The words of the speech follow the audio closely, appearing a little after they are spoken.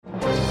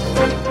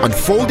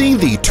unfolding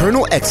the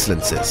eternal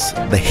excellences,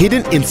 the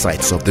hidden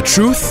insights of the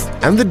truth,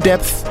 and the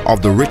depth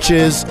of the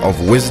riches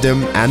of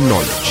wisdom and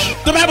knowledge.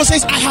 The Bible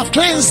says, I have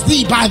cleansed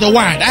thee by the word.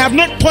 I have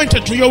not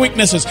pointed to your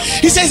weaknesses.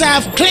 He says, I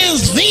have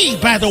cleansed thee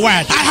by the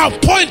word. I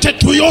have pointed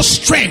to your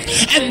strength.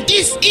 And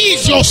this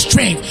is your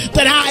strength,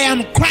 that I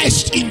am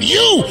Christ in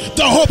you,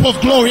 the hope of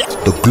glory.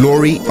 The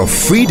glory of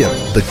freedom,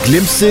 the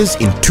glimpses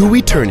into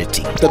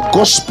eternity. The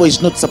gospel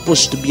is not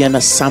supposed to be an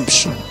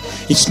assumption.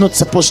 It's not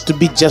supposed to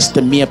be just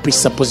a mere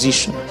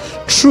presupposition.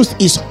 Truth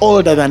is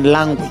older than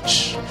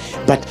language,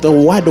 but the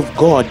word of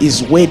God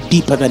is way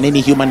deeper than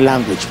any human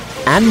language.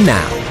 And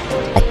now,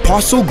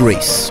 Apostle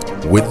Grace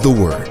with the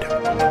word.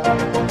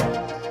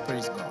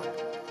 Praise God.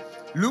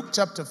 Luke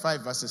chapter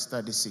 5 verses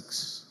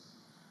 36.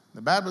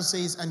 The Bible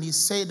says, and he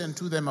said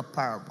unto them a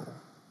parable.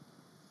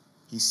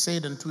 He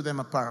said unto them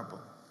a parable.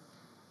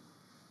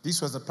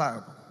 This was a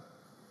parable.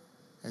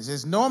 It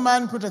says, no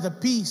man putteth a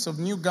piece of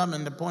new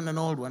garment upon an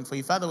old one, for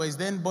if otherwise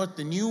then both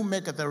the new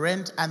maketh a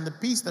rent, and the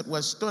piece that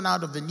was torn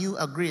out of the new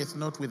agreeth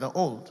not with the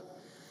old.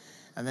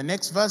 And the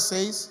next verse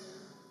says,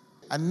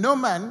 and no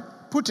man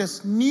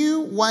putteth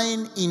new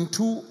wine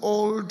into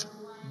old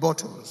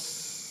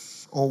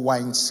bottles or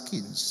wine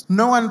skins.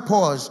 No one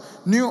pours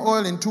new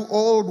oil into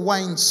old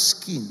wine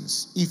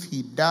skins. If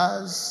he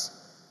does,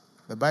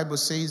 the Bible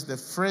says the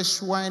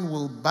fresh wine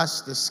will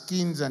burst the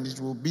skins and it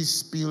will be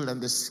spilled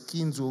and the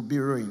skins will be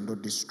ruined or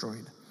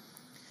destroyed.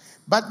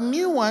 But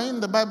new wine,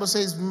 the Bible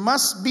says,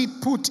 must be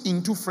put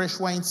into fresh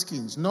wine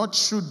skins. Not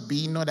should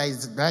be, not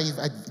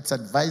it's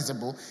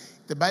advisable.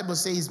 The Bible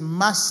says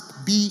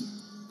must be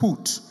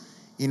put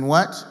in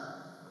what?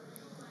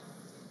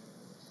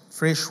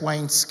 Fresh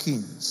wine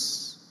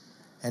skins.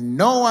 And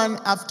no one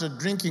after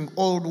drinking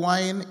old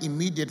wine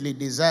immediately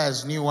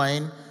desires new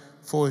wine,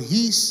 for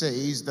he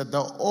says that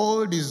the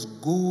old is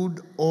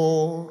good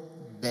or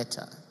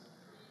better.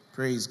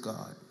 Praise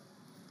God.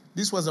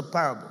 This was a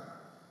parable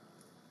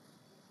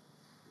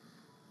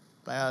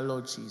by our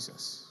Lord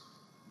Jesus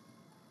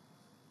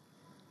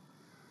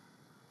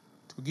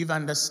to give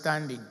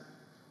understanding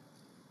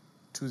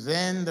to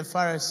then the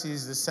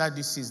Pharisees, the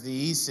Sadducees,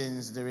 the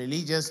Essenes, the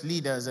religious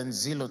leaders and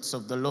zealots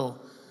of the law,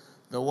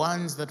 the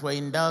ones that were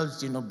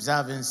indulged in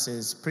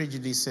observances,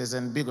 prejudices,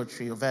 and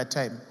bigotry of our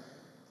time,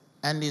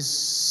 and is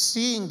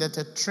seeing that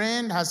a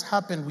trend has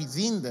happened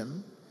within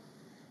them,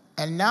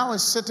 and now a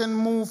certain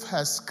move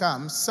has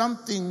come,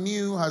 something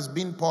new has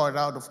been poured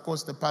out, of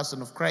course, the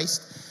person of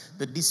Christ,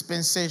 the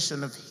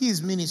dispensation of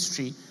his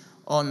ministry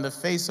on the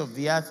face of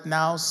the earth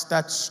now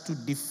starts to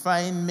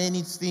define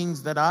many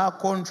things that are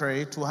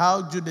contrary to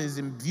how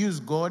Judaism views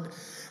God,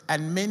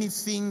 and many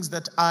things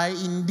that are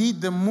indeed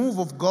the move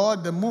of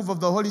God, the move of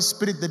the Holy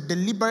Spirit, the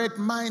deliberate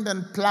mind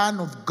and plan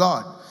of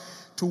God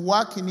to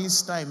work in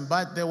his time,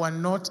 but they were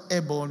not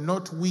able,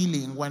 not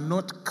willing, were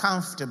not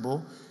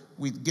comfortable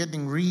with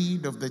getting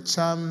rid of the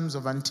charms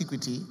of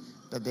antiquity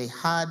that they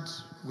had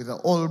with the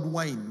old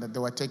wine that they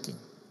were taking.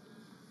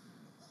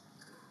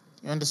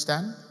 You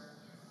understand?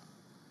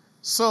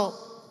 So,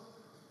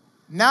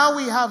 now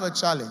we have a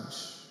challenge.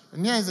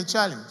 And here is a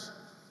challenge.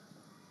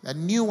 That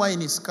new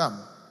wine is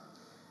come.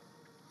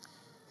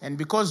 And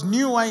because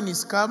new wine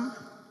is come,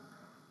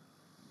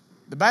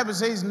 the Bible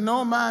says,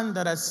 no man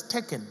that has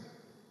taken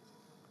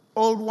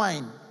old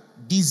wine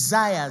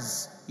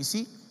desires. You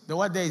see, the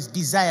word there is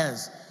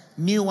desires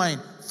new wine.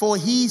 For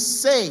he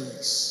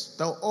says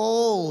the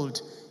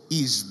old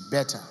is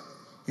better.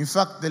 In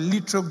fact, the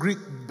literal Greek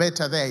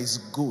better there is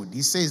good.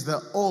 He says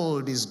the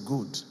old is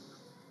good.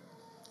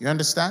 You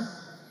understand?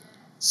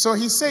 So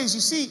he says,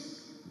 you see,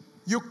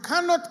 you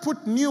cannot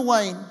put new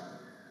wine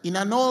in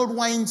an old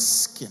wine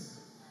skin.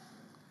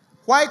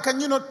 Why can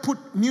you not put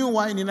new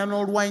wine in an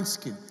old wine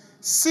skin?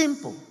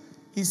 Simple.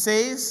 He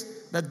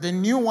says that the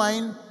new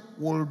wine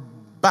will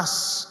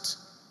burst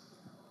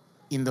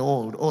in the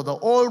old, or the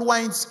old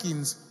wine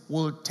skins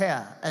will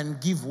tear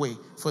and give way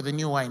for the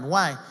new wine.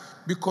 Why?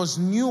 Because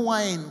new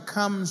wine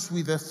comes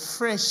with a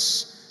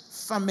fresh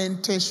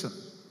fermentation.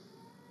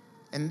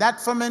 And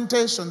that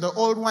fermentation, the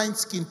old wine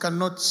skin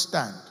cannot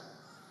stand.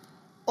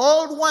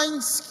 Old wine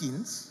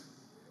skins,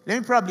 let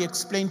me probably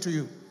explain to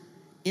you.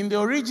 In the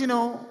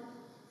original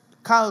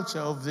culture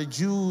of the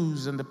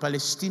Jews and the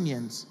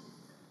Palestinians,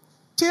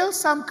 till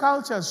some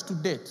cultures to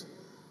date,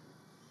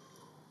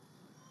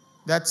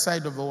 that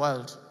side of the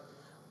world,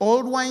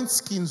 old wine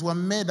skins were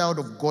made out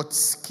of goat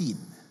skin.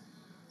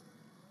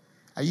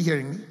 Are you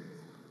hearing me?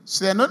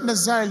 So they're not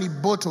necessarily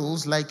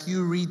bottles like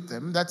you read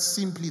them. That's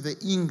simply the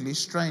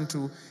English trying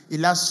to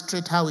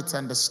illustrate how it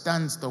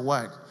understands the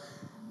word.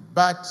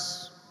 But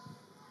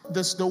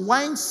the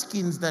wine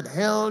skins that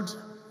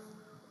held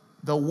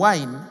the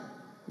wine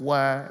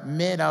were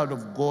made out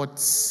of goat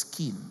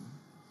skin.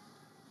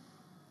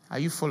 Are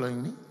you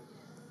following me?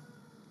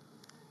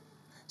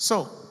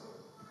 So,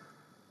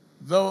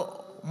 the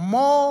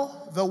more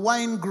the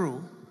wine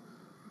grew,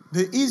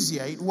 the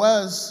easier it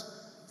was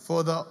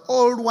for the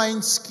old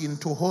wine skin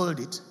to hold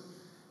it,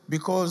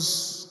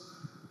 because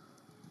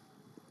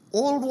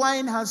old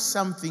wine has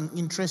something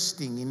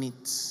interesting in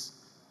its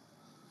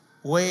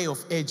way of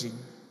aging.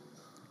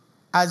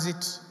 As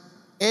it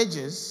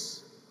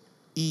ages,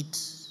 it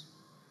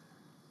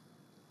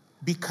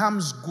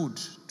becomes good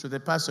to the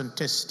person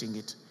tasting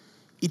it.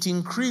 It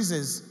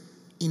increases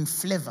in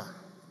flavor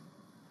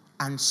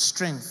and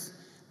strength,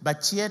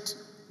 but yet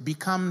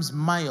becomes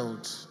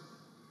mild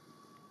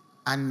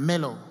and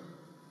mellow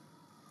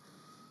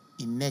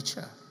in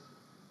nature.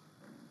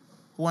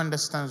 Who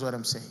understands what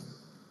I'm saying?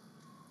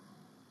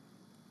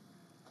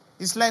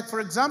 It's like, for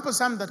example,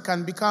 some that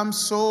can become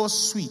so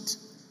sweet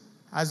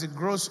as it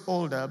grows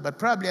older, but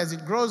probably as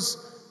it grows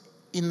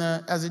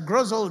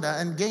older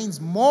and gains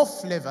more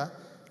flavor,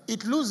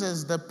 it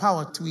loses the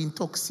power to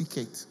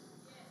intoxicate.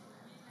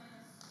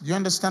 Do you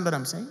understand what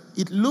I'm saying?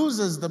 It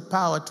loses the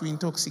power to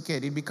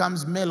intoxicate. It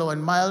becomes mellow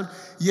and mild,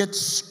 yet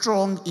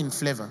strong in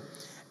flavor.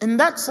 And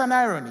that's an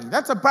irony.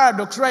 That's a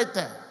paradox right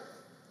there.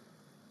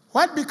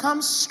 What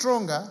becomes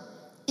stronger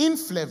in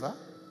flavor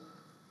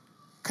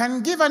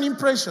can give an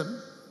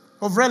impression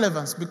of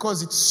relevance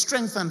because its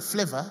strength and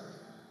flavor,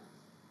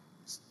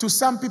 to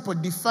some people,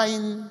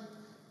 define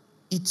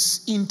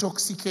its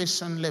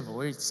intoxication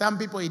level. Some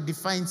people, it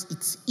defines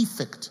its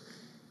effect.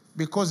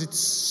 Because it's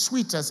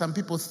sweeter, some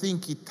people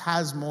think it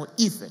has more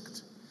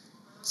effect.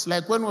 It's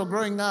like when we were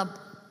growing up,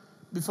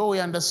 before we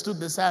understood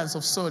the science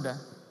of soda.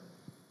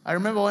 I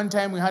remember one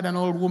time we had an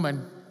old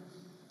woman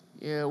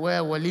where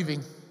we were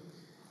living.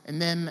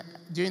 And then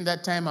during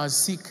that time I was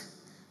sick.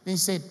 Then she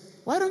said,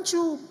 why don't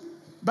you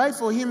buy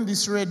for him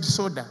this red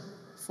soda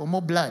for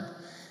more blood?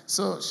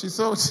 So she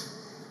thought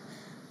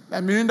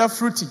that Mirinda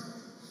Fruity.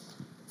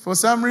 For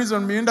some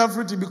reason, Mirinda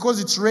Fruity, because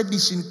it's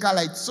reddish in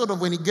color, it's sort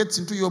of when it gets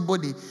into your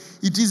body,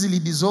 it easily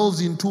dissolves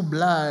into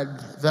blood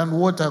than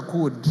water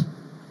could.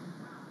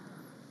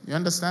 You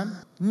understand?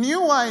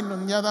 New wine,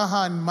 on the other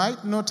hand,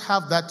 might not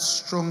have that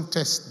strong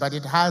taste, but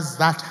it has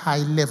that high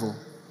level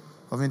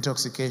of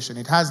intoxication.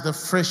 It has the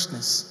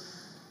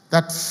freshness,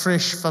 that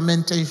fresh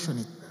fermentation.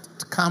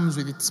 It comes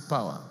with its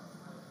power.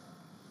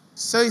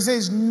 So he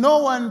says, no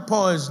one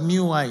pours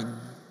new wine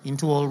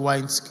into old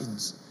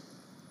wineskins.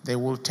 They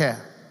will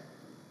tear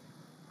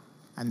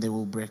and they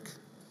will break.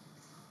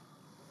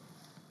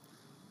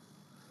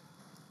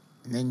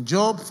 And then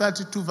Job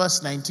 32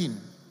 verse 19,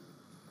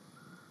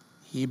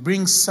 he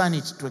brings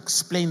Sanit to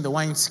explain the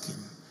wineskin.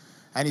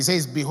 And he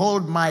says,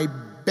 behold, my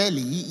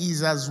belly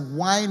is as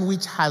wine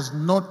which has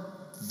not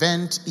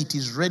vent. It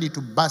is ready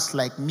to burst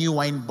like new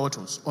wine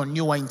bottles or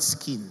new wine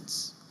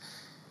skins.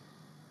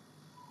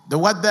 The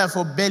word there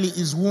for belly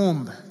is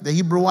womb. The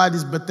Hebrew word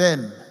is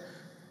beten.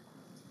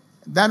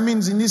 That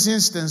means in this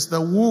instance,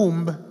 the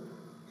womb,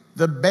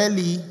 the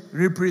belly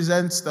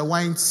represents the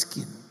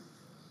wineskin.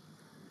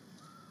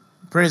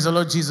 Praise the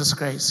Lord Jesus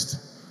Christ.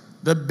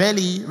 The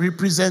belly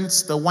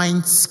represents the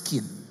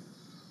wineskin.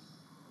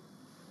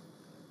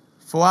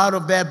 For out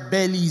of their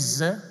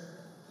bellies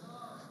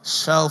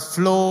shall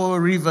flow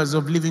rivers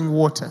of living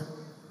water.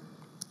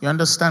 You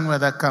understand where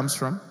that comes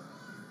from?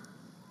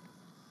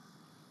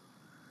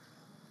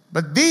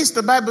 But this,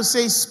 the Bible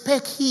says,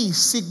 spake he,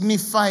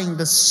 signifying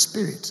the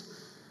Spirit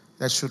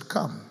that should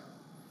come.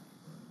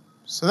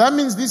 So that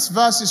means this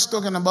verse is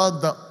talking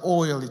about the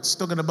oil. It's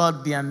talking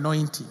about the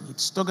anointing.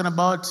 It's talking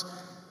about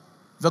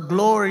the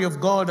glory of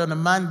God on a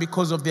man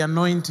because of the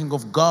anointing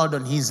of God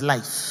on his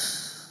life.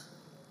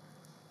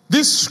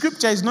 This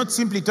scripture is not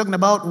simply talking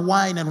about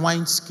wine and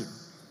wineskin.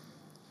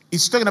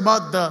 It's talking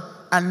about the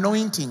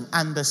anointing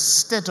and the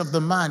state of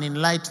the man in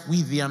light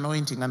with the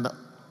anointing and the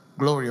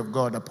glory of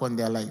God upon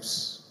their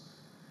lives.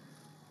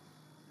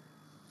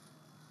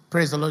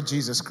 Praise the Lord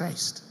Jesus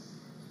Christ.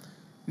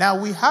 Now,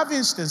 we have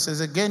instances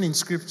again in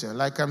Scripture,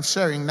 like I'm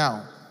sharing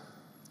now.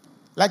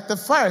 Like the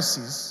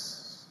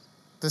Pharisees,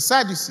 the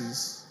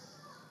Sadducees,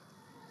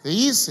 the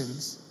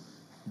Essenes,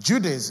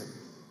 Judaism.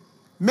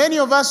 Many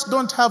of us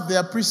don't have the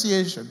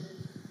appreciation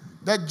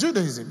that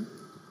Judaism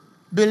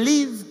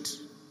believed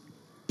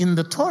in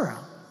the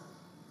Torah.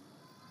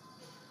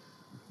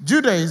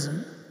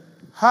 Judaism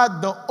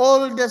had the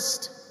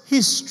oldest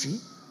history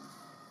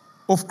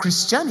of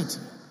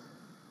Christianity,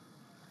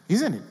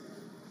 isn't it?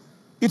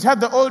 It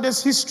had the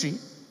oldest history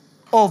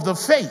of the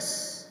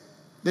faith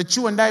that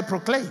you and I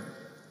proclaim.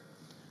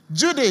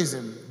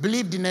 Judaism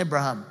believed in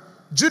Abraham.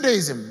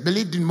 Judaism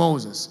believed in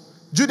Moses.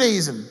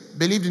 Judaism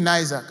believed in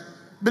Isaac,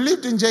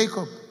 believed in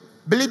Jacob,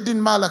 believed in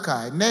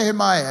Malachi,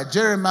 Nehemiah,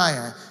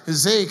 Jeremiah,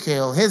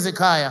 Ezekiel,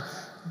 Hezekiah.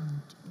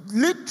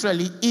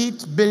 Literally,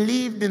 it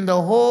believed in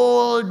the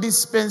whole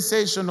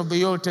dispensation of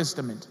the Old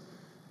Testament.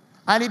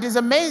 And it is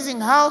amazing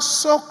how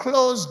so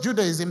close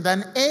Judaism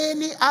than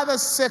any other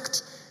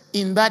sect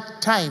in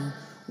that time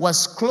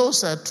was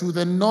closer to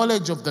the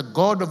knowledge of the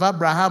God of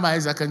Abraham,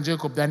 Isaac, and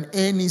Jacob than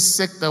any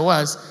sect there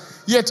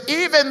was. Yet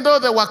even though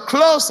they were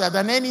closer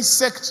than any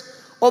sect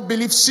or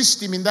belief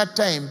system in that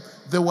time,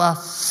 they were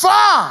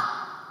far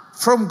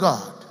from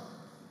God.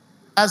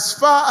 As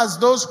far as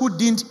those who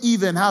didn't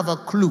even have a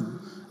clue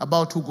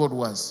about who God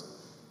was.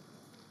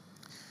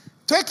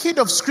 Take heed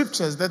of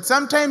scriptures that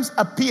sometimes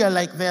appear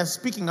like they are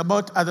speaking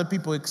about other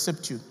people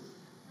except you.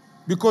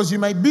 Because you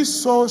might be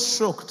so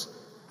shocked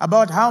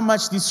about how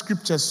much these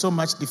scriptures so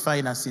much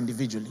define us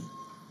individually.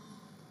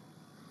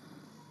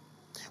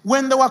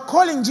 When they were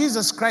calling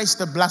Jesus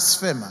Christ a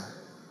blasphemer,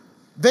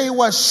 they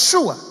were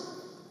sure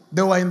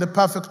they were in the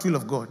perfect will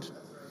of God.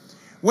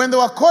 When they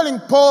were calling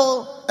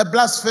Paul a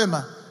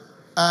blasphemer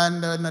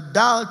and an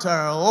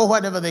adulterer or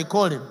whatever they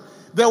called him,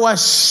 they were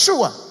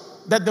sure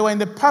that they were in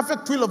the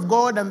perfect will of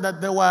God and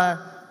that they were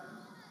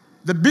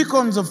the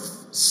beacons of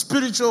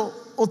spiritual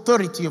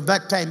authority of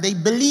that time. They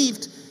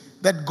believed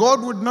that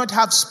God would not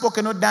have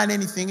spoken or done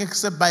anything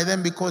except by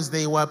them because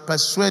they were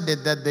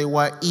persuaded that they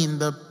were in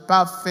the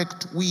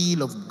perfect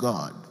will of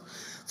God.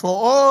 For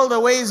all the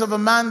ways of a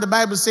man, the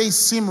Bible says,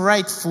 seem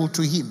rightful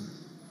to him.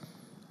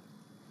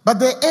 But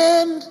the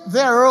end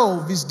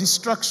thereof is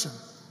destruction.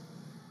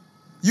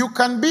 You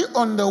can be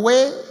on the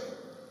way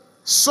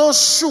so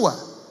sure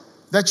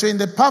that you're in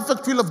the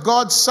perfect will of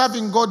God,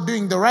 serving God,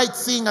 doing the right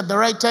thing at the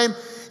right time,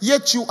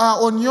 yet you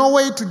are on your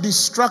way to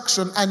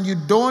destruction and you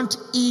don't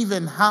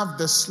even have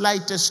the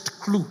slightest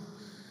clue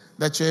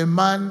that you're a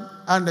man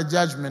under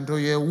judgment or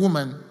you're a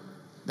woman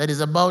that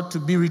is about to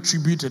be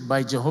retributed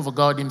by Jehovah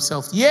God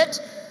himself. Yet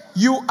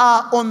you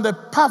are on the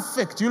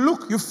perfect. You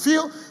look, you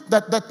feel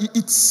that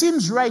it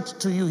seems right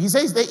to you. He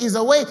says there is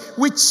a way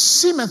which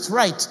seemeth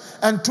right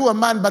unto a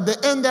man, but the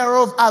end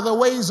thereof are the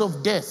ways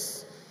of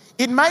death.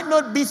 It might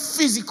not be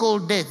physical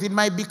death. It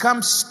might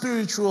become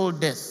spiritual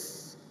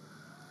death.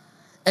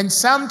 And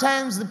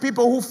sometimes the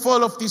people who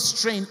fall off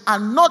this train are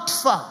not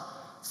far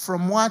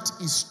from what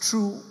is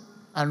true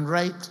and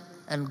right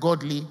and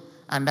godly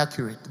and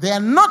accurate. They are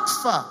not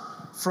far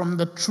from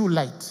the true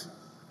light.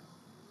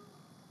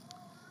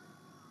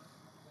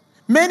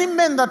 Many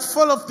men that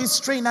fall off this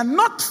train are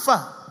not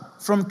far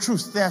from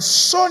truth. They are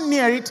so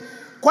near it.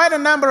 Quite a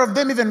number of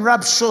them even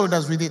rub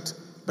shoulders with it.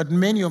 But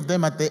many of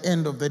them at the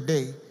end of the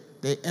day,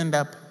 they end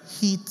up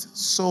hit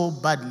so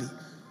badly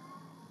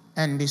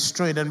and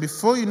destroyed. And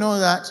before you know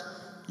that,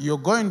 you're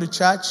going to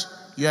church,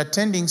 you're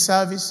attending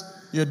service,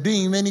 you're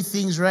doing many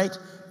things right,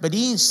 but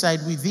inside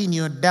within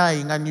you're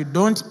dying and you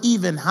don't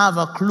even have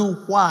a clue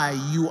why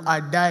you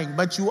are dying.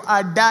 But you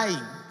are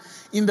dying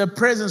in the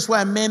presence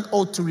where men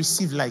ought to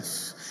receive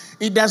life.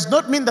 It does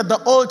not mean that the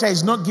altar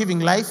is not giving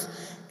life.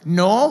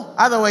 No,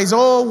 otherwise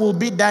all will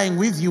be dying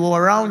with you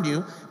or around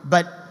you.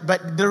 But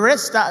the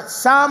rest are,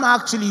 some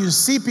actually you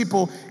see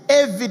people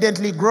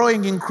evidently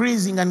growing,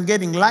 increasing and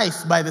getting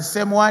life by the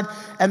same word.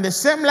 And the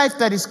same life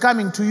that is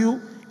coming to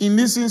you, in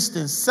this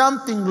instance,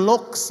 something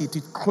locks it,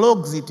 it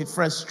clogs it, it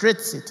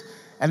frustrates it.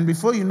 And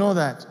before you know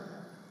that,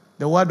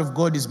 the word of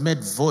God is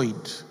made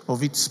void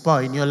of its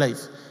power in your life.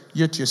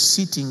 Yet you're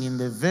sitting in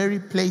the very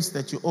place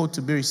that you ought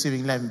to be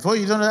receiving life. Before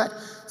you know that,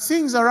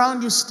 things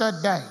around you start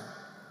dying.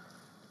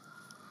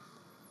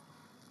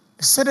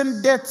 A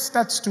certain death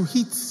starts to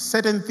hit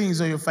certain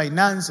things, or your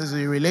finances, or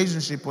your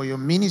relationship, or your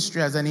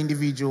ministry as an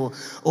individual,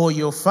 or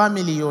your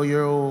family, or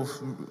your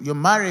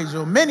marriage,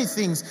 or many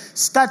things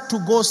start to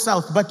go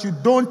south, but you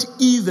don't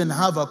even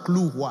have a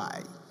clue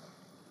why.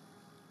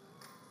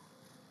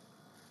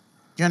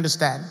 Do you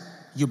understand?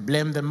 You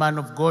blame the man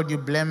of God, you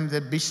blame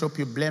the bishop,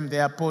 you blame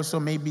the apostle,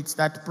 maybe it's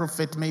that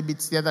prophet, maybe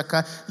it's the other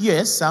guy.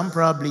 Yes, some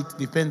probably, it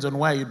depends on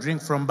why you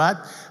drink from birth.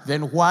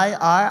 Then why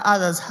are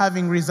others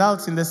having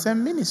results in the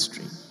same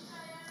ministry?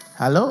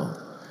 Hello?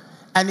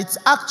 And it's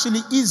actually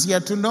easier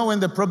to know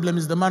when the problem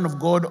is the man of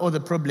God or the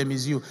problem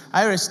is you.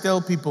 I always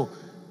tell people,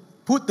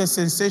 put the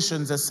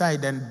sensations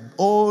aside and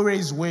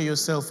always weigh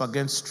yourself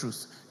against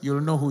truth.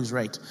 You'll know who is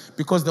right.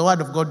 Because the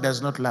word of God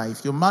does not lie.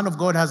 If your man of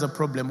God has a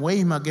problem, weigh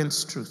him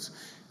against truth.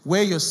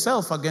 Weigh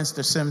yourself against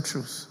the same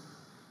truth.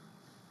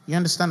 You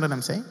understand what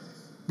I'm saying?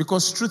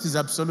 Because truth is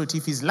absolute.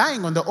 If he's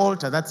lying on the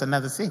altar, that's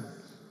another thing.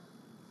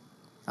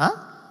 Huh?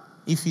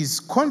 If he's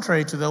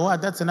contrary to the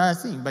word, that's another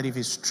thing. But if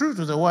he's true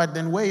to the word,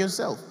 then weigh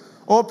yourself.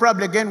 Or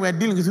probably again, we're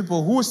dealing with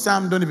people who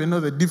some don't even know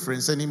the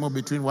difference anymore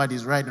between what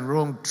is right and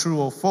wrong, true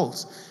or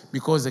false.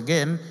 Because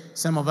again,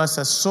 some of us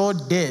are so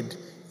dead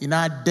in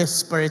our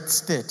desperate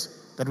state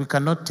that we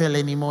cannot tell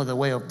anymore the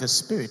way of the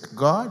Spirit.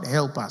 God,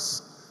 help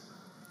us.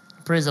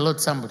 Praise the Lord,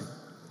 somebody.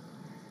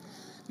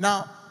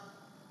 Now,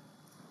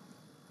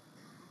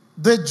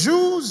 the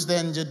Jews,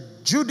 then the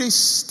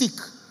Judaistic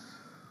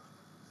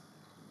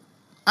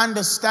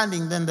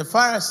understanding, then the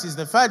Pharisees,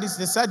 the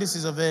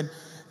Sadducees of then,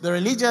 the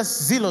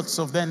religious zealots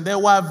of then, they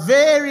were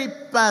very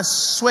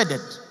persuaded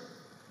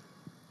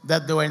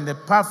that they were in the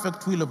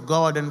perfect will of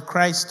God, and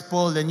Christ,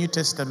 Paul, the New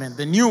Testament,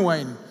 the new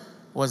wine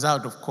was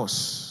out of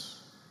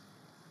course.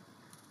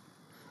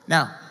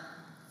 Now,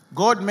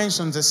 God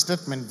mentions a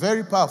statement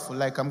very powerful,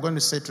 like I'm going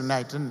to say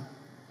tonight, and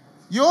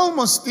you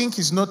almost think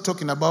he's not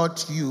talking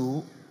about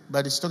you,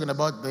 but he's talking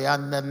about the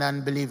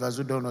non-believers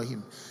who don't know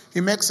him. He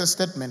makes a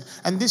statement,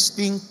 and this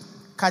thing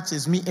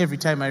catches me every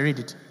time I read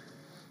it,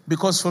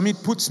 because for me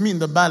it puts me in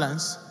the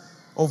balance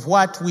of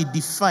what we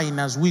define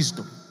as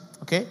wisdom.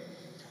 Okay?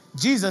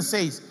 Jesus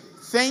says,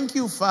 "Thank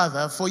you,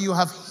 Father, for you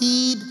have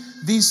hid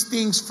these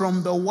things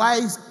from the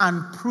wise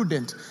and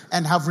prudent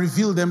and have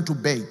revealed them to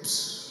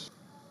babes."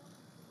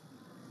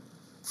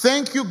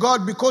 Thank you,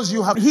 God, because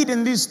you have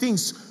hidden these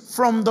things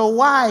from the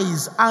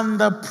wise and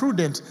the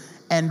prudent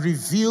and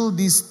revealed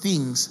these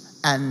things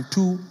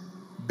unto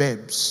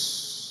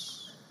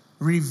babes.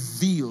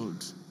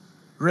 revealed.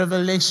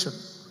 Revelation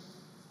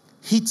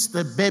hits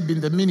the babe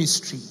in the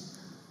ministry,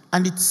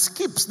 and it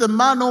skips the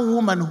man or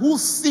woman who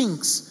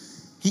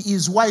thinks he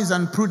is wise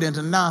and prudent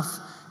enough,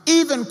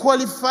 even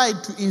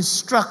qualified to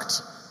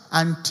instruct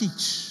and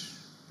teach.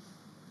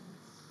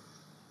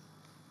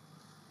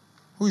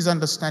 Who is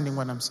understanding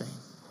what I'm saying?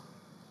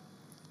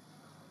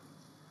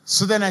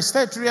 So then I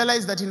start to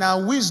realize that in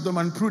our wisdom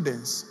and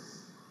prudence,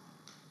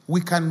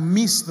 we can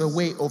miss the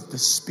way of the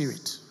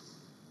Spirit.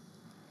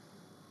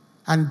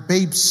 And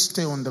babes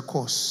stay on the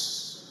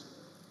course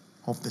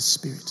of the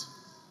Spirit.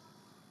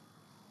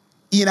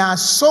 In our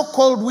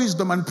so-called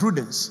wisdom and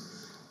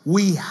prudence,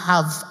 we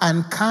have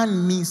and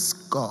can miss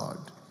God.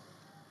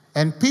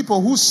 And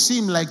people who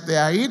seem like they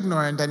are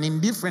ignorant and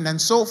indifferent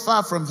and so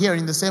far from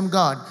hearing the same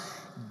God,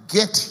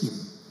 get him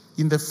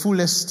in the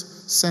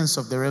fullest sense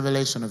of the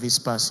revelation of his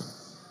person.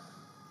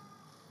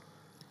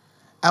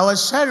 I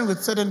was sharing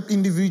with certain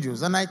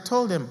individuals, and I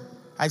told them,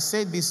 I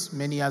said this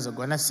many years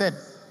ago, and I said,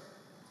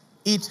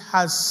 it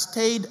has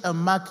stayed a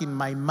mark in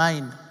my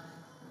mind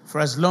for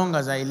as long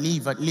as I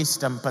live. At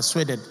least I'm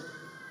persuaded.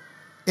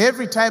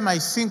 Every time I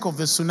think of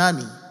the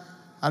tsunami,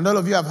 and all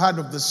of you have heard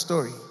of the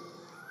story,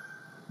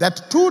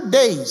 that 2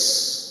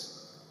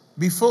 days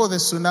before the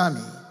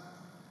tsunami,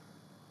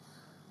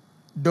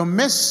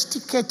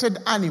 domesticated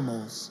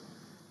animals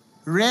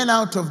ran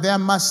out of their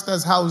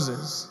masters'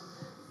 houses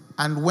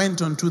and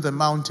went onto the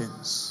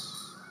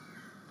mountains.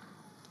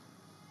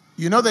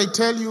 You know, they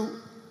tell you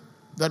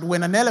that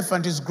when an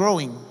elephant is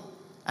growing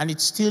and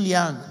it's still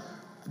young,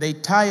 they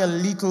tie a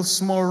little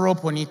small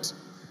rope on it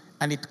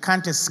and it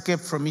can't escape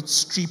from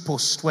its tree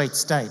post where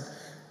it's tied.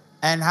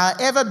 And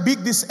however big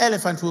this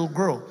elephant will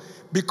grow,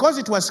 because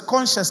it was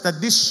conscious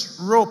that this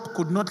rope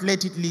could not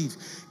let it leave,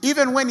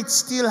 even when it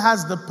still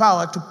has the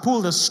power to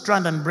pull the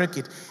strand and break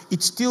it,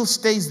 it still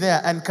stays there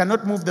and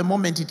cannot move the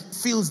moment it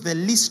feels the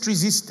least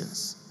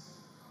resistance.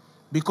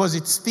 Because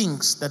it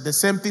thinks that the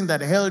same thing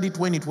that held it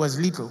when it was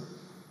little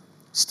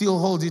still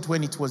holds it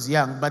when it was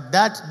young. But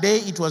that day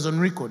it was on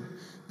record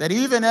that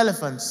even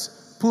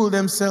elephants pull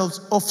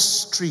themselves off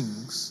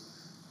strings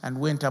and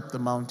went up the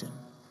mountain.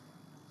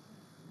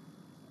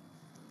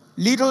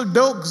 Little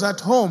dogs at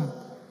home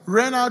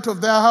ran out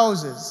of their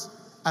houses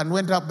and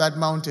went up that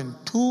mountain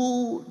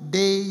 2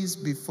 days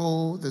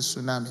before the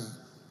tsunami.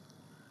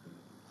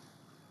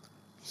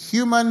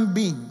 Human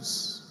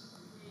beings,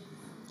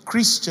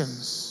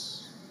 Christians,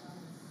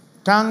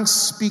 tongues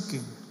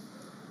speaking,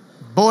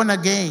 born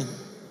again,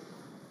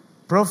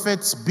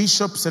 prophets,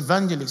 bishops,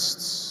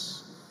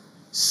 evangelists,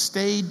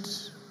 stayed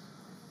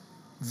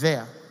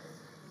there,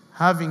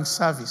 having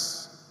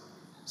service,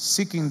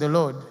 seeking the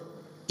Lord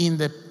in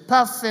the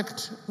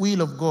perfect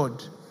will of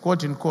God,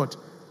 quote unquote,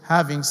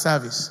 having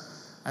service.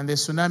 And the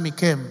tsunami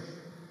came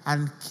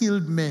and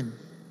killed men.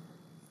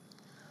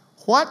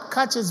 What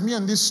catches me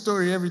on this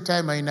story every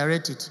time I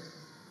narrate it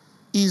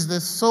is the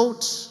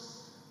thought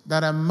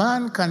that a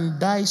man can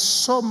die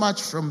so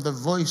much from the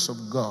voice of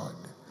God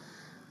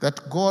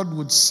that God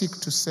would seek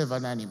to save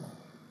an animal.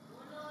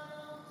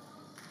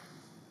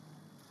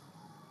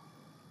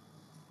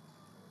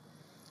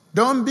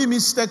 Don't be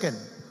mistaken.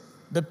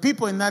 The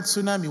people in that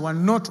tsunami were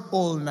not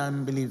all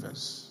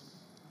non-believers,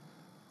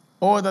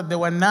 or that there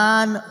were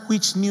none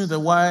which knew the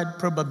word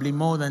probably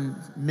more than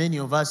many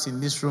of us in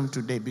this room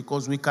today,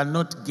 because we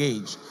cannot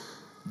gauge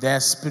their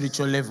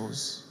spiritual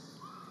levels.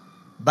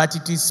 But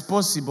it is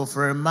possible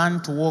for a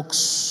man to walk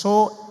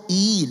so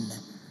in,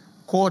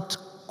 quote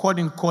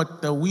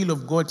unquote, the will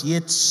of God,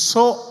 yet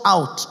so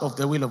out of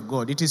the will of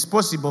God. It is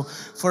possible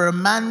for a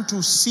man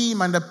to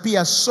seem and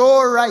appear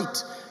so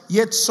right,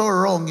 yet so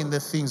wrong in the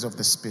things of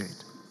the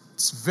Spirit.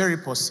 It's very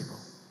possible.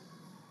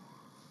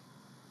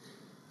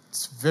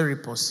 It's very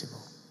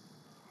possible.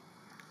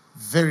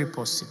 Very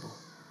possible.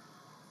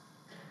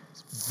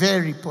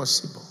 Very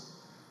possible.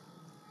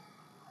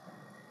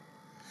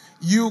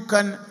 You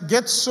can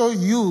get so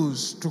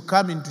used to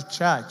come into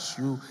church.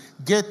 You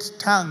get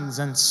tongues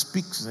and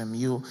speak them.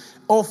 You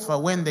offer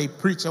when they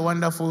preach a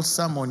wonderful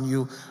sermon.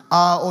 You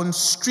are on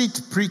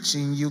street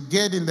preaching. You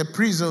get in the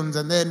prisons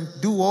and then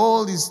do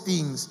all these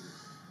things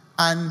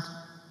and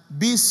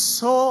be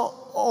so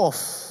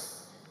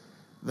off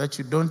that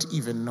you don't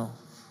even know.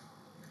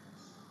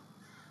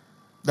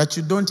 That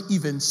you don't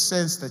even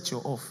sense that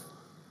you're off.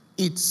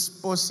 It's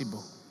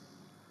possible.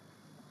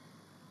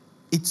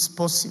 It's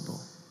possible.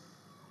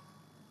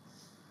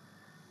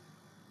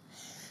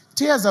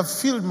 Tears have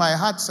filled my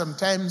heart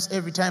sometimes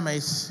every time I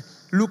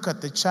look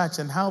at the church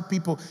and how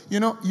people,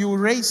 you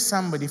raise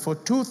somebody for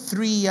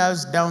 2-3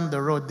 years down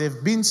the road.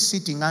 They've been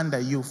sitting under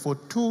you for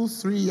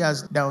 2-3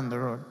 years down the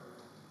road.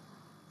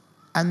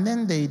 And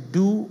then they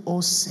do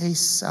or say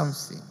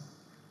something.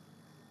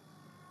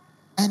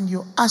 And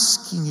you're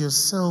asking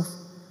yourself,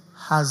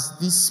 has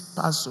this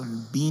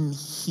person been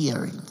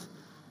hearing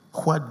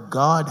what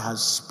God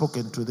has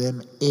spoken to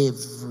them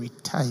every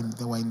time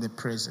they were in the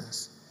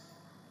presence?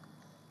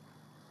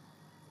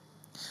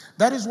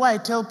 That is why I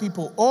tell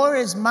people,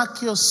 always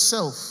mark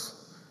yourself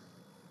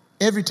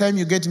every time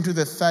you get into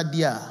the third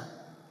year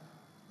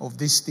of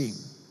this thing.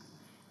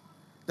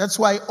 That's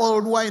why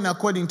old wine,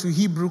 according to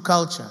Hebrew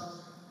culture,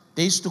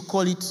 they used to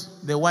call it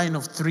the wine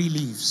of 3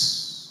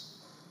 leaves.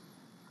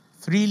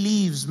 3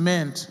 leaves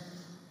meant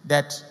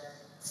that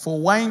for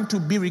wine to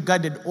be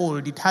regarded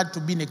old, it had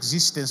to be in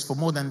existence for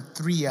more than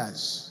 3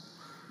 years.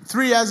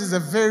 3 years is a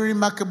very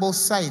remarkable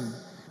sign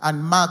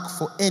and mark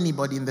for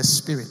anybody in the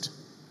spirit.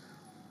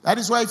 That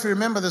is why if you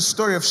remember the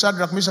story of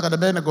Shadrach, Meshach, and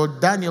Abednego,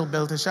 Daniel,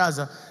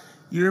 Belteshazzar,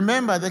 you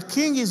remember the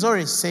king is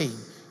always saying,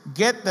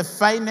 get the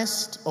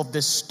finest of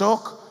the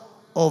stock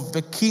of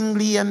the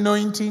kingly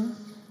anointing,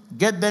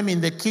 get them in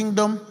the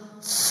kingdom,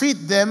 feed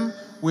them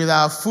with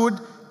our food,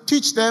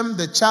 teach them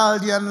the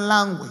Chaldean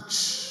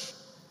language,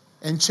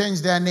 and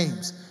change their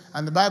names.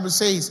 And the Bible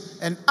says,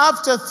 and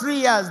after 3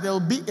 years, they'll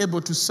be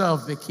able to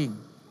serve the king.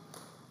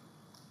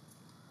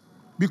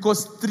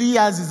 Because 3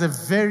 years is a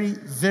very,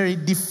 very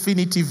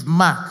definitive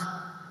mark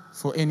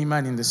for any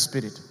man in the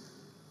spirit.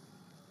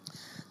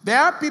 There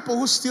are people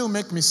who still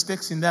make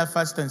mistakes in their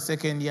first and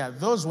second year.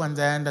 Those ones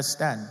I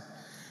understand.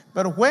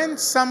 But when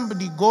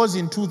somebody goes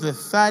into the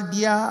 3rd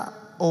year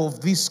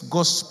of this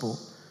gospel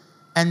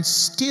and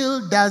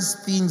still does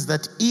things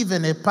that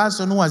even a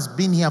person who has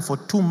been here for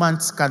 2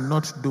 months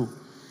cannot do,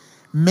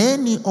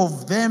 many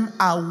of them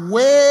are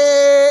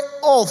way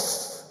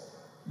off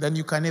than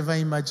you can ever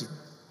imagine.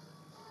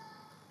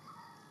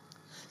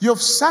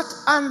 You've sat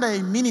under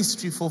a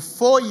ministry for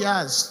 4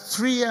 years,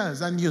 3 years,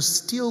 and you're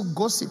still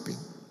gossiping.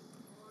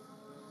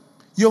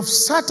 You've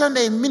sat under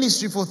a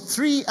ministry for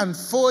 3 and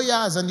 4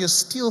 years and you're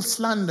still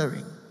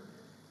slandering.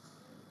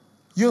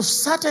 You've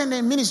sat in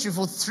a ministry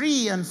for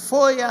 3 and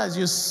 4 years,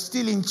 you're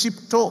still in cheap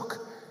talk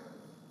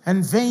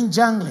and vain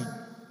jangling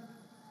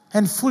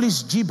and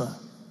foolish gibber.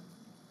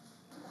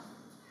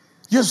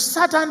 You've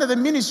sat under the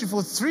ministry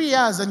for 3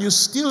 years and you're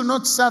still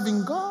not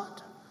serving God.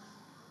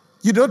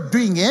 You're not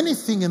doing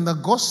anything in the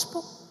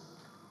gospel.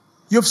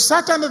 You've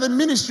sat under the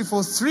ministry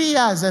for 3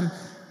 years and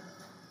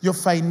your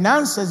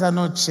finances are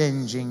not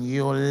changing.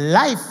 Your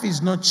life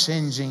is not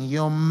changing.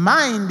 Your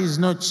mind is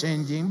not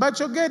changing. But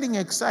you're getting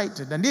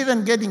excited and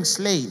even getting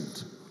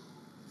slaved.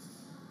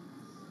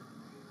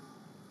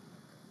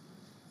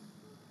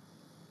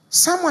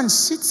 Someone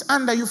sits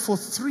under you for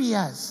 3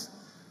 years.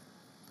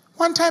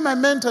 One time I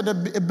mentored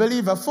a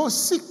believer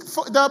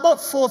there were about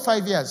 4 or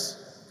 5 years.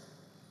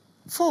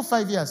 4 or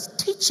 5 years,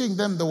 teaching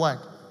them the word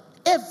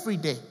every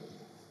day.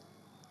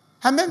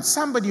 And then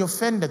somebody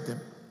offended them.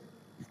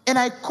 And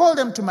I called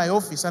them to my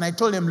office and I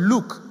told them,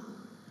 look,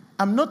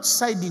 I'm not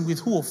siding with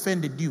who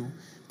offended you,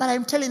 but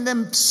I'm telling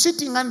them,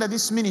 sitting under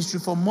this ministry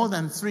for more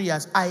than 3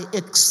 years, I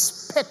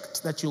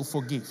expect that you'll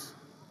forgive.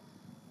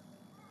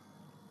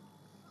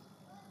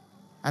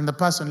 And the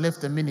person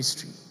left the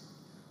ministry.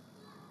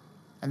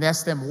 And they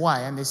asked them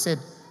why. And they said,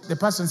 the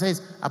person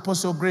says,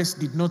 Apostle Grace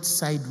did not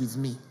side with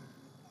me.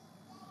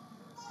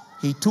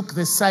 He took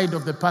the side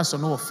of the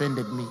person who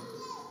offended me.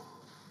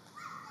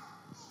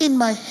 In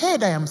my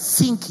head, I am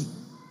thinking,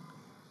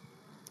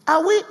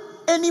 are we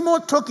anymore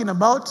talking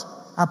about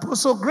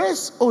Apostle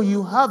Grace, or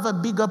you have a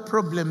bigger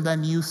problem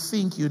than you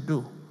think you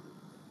do?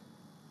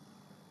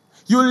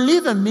 You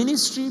leave a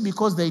ministry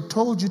because they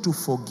told you to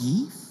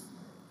forgive?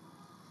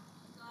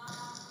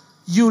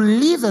 You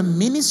leave a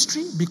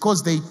ministry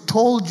because they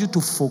told you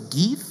to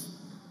forgive?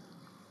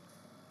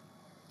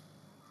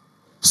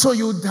 So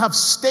you would have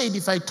stayed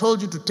if I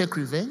told you to take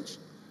revenge?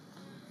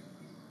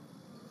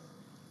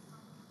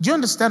 Do you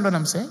understand what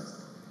I'm saying?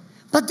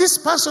 But this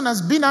person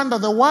has been under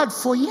the word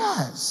for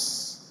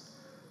years.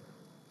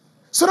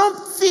 So don't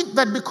think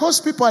that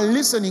because people are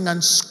listening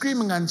and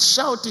screaming and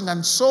shouting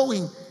and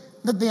sowing,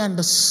 that they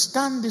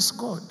understand this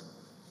God.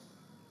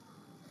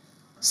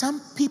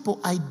 Some people,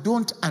 I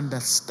don't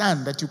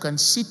understand that you can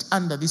sit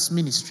under this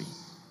ministry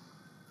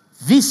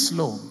this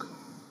long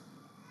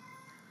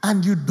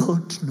and you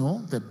don't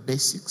know the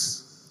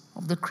basics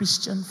of the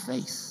Christian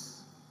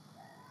faith.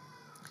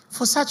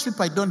 For such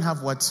people, I don't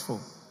have words for.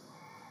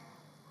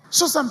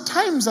 So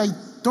sometimes I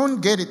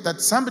don't get it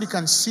that somebody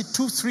can sit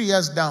 2-3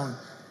 years down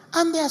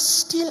and they are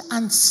still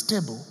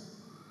unstable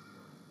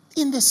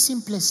in the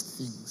simplest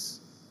things.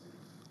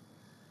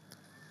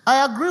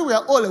 I agree we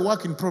are all a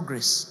work in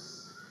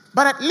progress,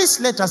 but at least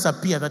let us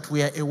appear that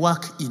we are a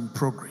work in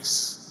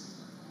progress.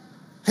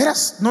 Let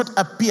us not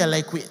appear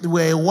like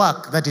we're a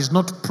work that is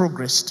not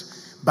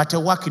progressed, but a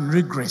work in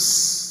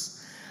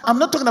regress. I'm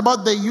not talking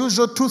about the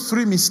usual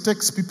 2-3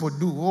 mistakes people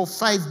do or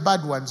 5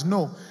 bad ones.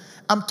 No.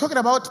 I'm talking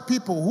about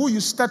people who you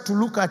start to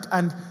look at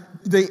and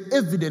they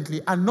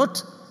evidently are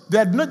not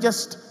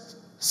just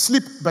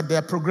slipped, but they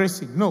are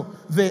progressing. No,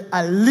 they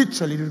are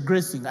literally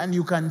regressing. And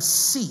you can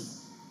see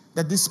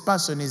that this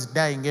person is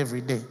dying every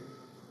day,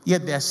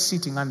 yet they are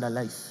sitting under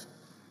life.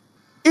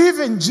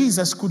 Even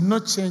Jesus could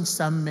not change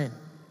some men.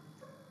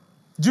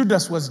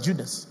 Judas was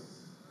Judas.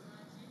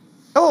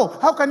 Oh,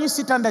 how can you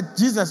sit under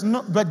Jesus?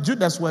 No, but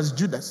Judas was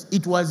Judas.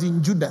 It was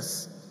in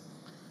Judas.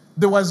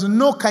 There was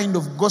no kind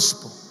of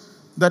gospel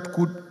that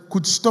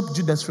could stop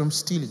Judas from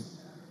stealing.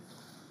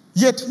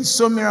 Yet he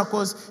saw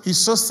miracles, he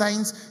saw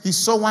signs, he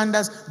saw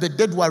wonders, the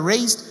dead were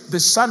raised, the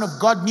Son of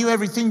God knew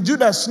everything.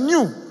 Judas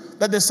knew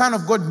that the Son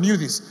of God knew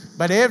this.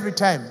 But every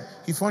time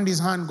he found his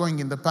hand going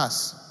in the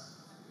purse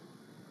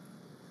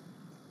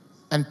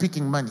and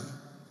picking money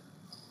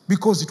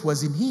because it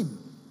was in him.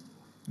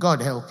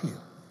 God help you.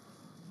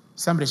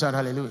 Somebody shout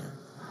hallelujah.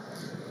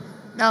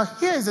 Now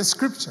here is a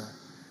scripture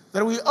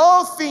that we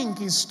all think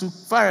is to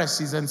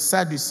Pharisees and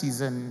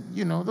Sadducees and,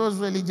 those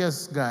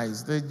religious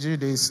guys, the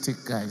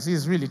Judaistic guys.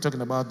 He's really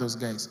talking about those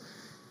guys.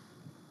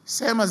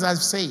 Same as I've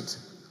said,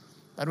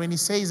 that when he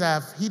says, I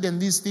have hidden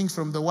these things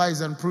from the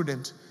wise and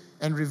prudent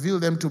and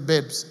revealed them to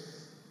babes,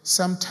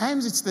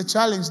 sometimes it's the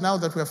challenge now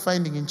that we're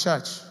finding in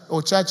church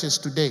or churches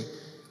today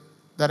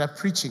that are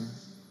preaching,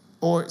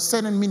 or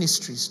certain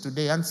ministries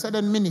today and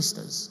certain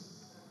ministers.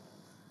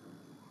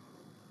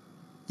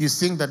 You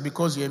think that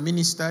because you're a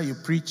minister, you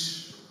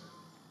preach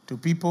to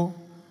people,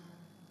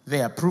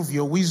 they approve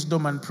your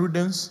wisdom and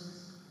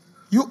prudence.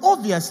 You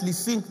obviously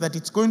think that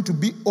it's going to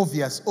be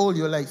obvious all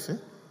your life,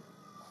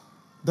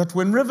 that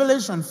when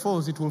revelation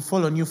falls, it will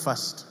fall on you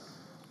first.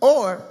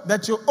 Or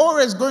that you're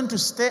always going to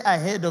stay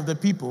ahead of the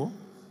people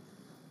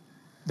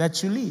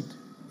that you lead.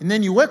 And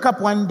then you wake up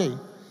one day,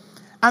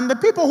 and the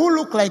people who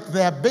look like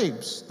they're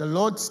babes, the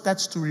Lord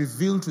starts to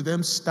reveal to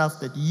them stuff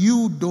that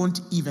you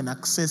don't even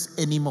access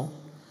anymore.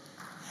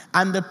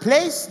 And the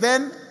place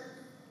then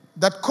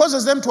that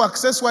causes them to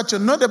access what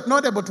you're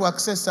not able to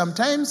access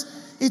sometimes,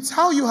 it's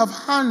how you have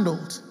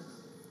handled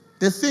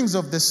the things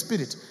of the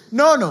Spirit.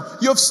 No,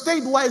 you've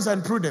stayed wise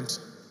and prudent,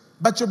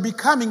 but you're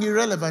becoming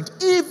irrelevant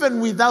even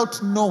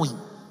without knowing.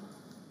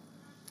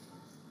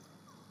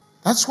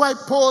 That's why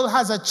Paul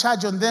has a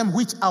charge on them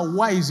which are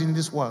wise in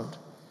this world.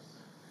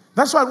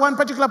 That's why at one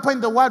particular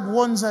point the word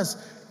warns us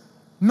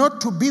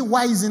not to be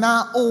wise in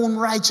our own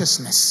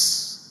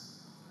righteousness.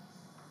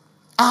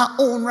 Our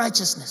own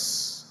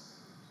righteousness.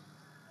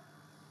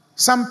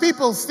 Some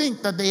people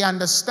think that they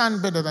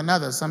understand better than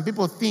others. Some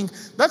people think,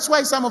 that's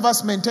why some of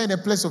us maintain a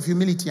place of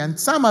humility and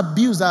some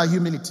abuse our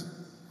humility.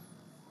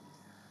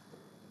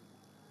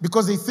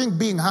 Because they think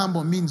being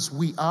humble means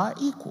we are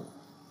equal.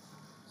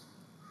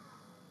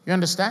 You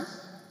understand?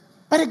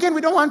 But again,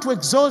 we don't want to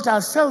exalt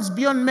ourselves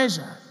beyond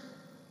measure.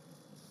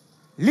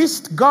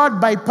 Lest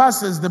God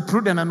bypasses the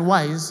prudent and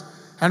wise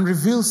and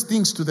reveals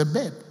things to the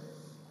babe.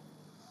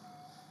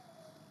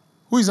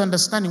 Who is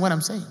understanding what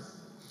I'm saying?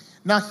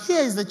 Now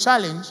here is the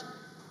challenge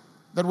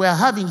that we are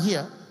having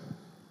here.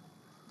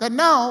 That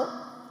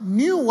now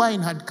new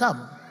wine had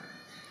come.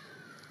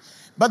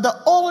 But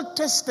the old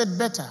tasted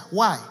better.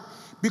 Why?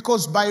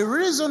 Because by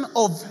reason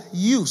of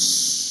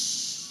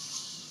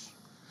use,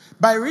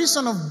 by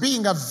reason of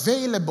being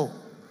available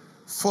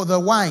for the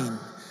wine,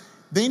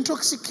 the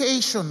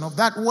intoxication of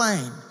that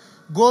wine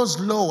goes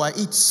lower.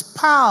 Its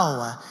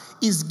power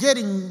is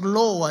getting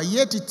lower,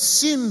 yet it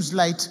seems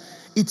like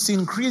it's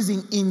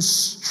increasing in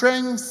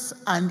strength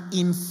and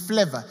in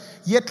flavor,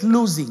 yet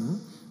losing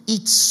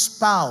its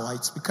power.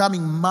 It's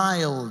becoming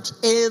mild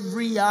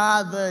every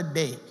other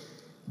day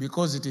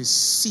because it is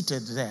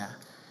seated there.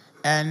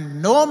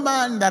 And no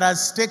man that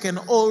has taken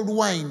old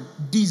wine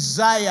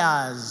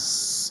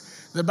desires,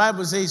 the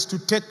Bible says, to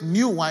take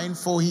new wine,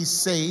 for he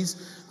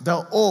says,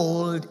 the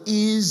old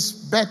is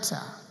better.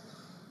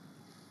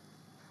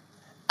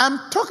 I'm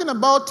talking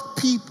about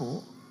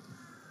people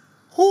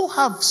who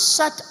have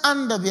sat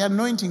under the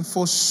anointing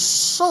for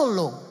so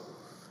long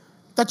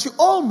that you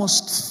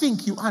almost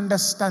think you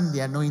understand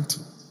the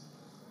anointing.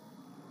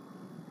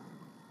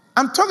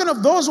 I'm talking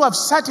of those who have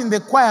sat in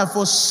the choir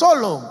for so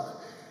long.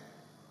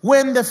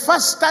 When the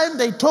first time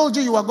they told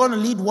you were going to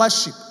lead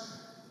worship,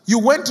 you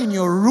went in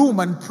your room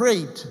and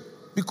prayed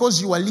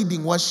because you were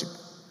leading worship.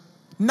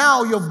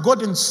 Now you've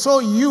gotten so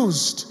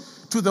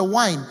used to the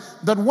wine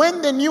that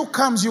when the new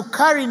comes, you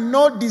carry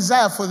no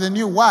desire for the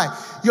new. Why?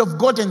 You've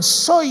gotten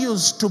so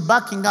used to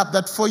backing up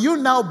that for you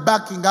now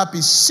backing up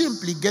is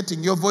simply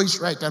getting your voice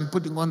right and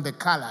putting on the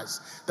colors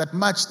that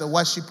match the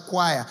worship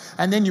choir.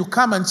 And then you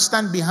come and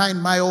stand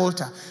behind my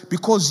altar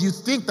because you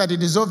think that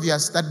it is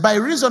obvious that by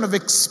reason of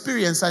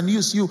experience and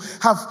use, you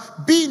have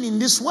been in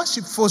this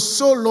worship for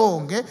so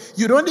long.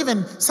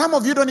 Some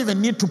of you don't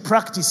even need to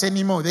practice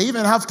anymore. They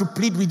even have to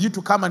plead with you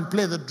to come and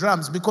play the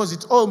drums because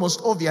it's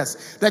almost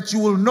obvious that you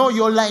will know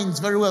your lines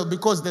very well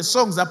because the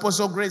songs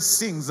Apostle Grace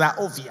sings are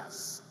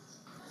obvious.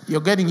 You're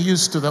getting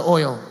used to the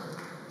oil.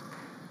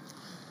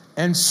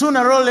 And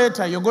sooner or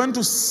later, you're going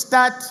to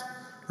start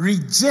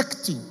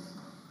rejecting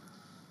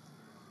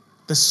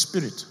the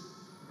Spirit.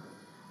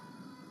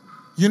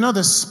 You know,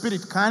 the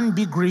Spirit can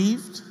be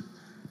grieved.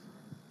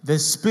 The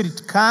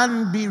Spirit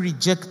can be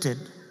rejected.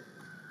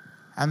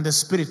 And the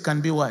Spirit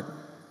can be what?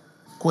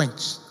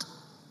 Quenched.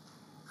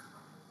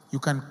 You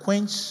can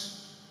quench.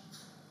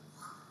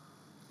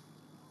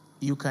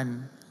 You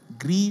can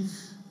grieve.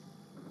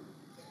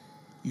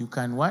 You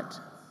can what?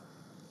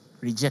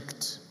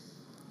 Reject.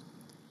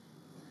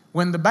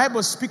 When the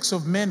Bible speaks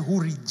of men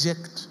who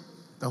reject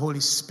the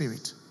Holy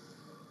Spirit,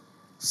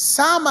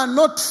 some are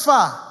not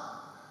far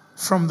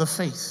from the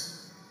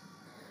faith.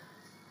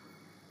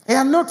 They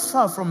are not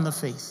far from the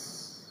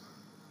faith.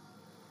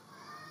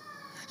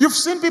 You've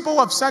seen people who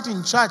have sat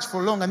in church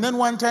for long, and then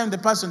one time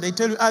they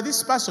tell you,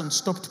 this person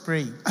stopped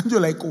praying. And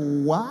you're like,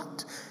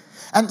 what?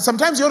 And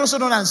sometimes you also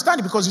don't understand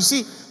it, because you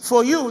see,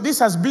 for you, this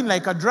has been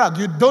like a drug.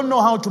 You don't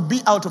know how to be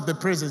out of the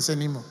presence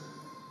anymore.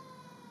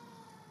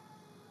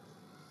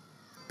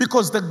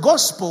 Because the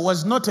gospel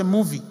was not a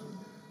movie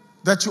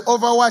that you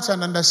overwatch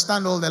and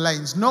understand all the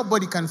lines.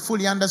 Nobody can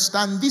fully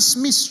understand this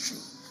mystery.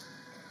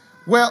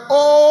 We're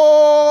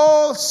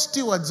all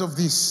stewards of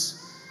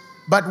this,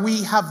 but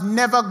we have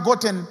never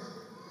gotten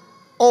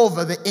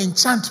over the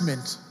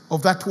enchantment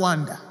of that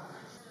wonder,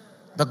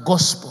 the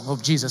gospel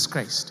of Jesus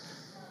Christ.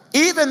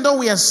 Even though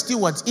we are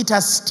stewards, it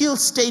has still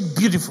stayed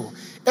beautiful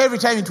every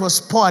time it was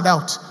poured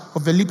out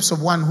of the lips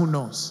of one who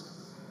knows.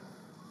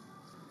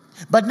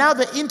 But now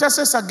the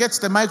intercessor gets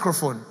the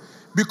microphone.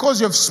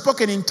 Because you've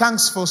spoken in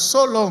tongues for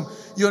so long,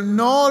 you're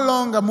no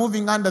longer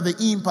moving under the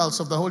impulse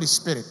of the Holy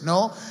Spirit.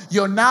 No,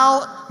 you're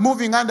now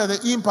moving under the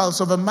impulse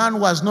of a man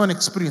who has no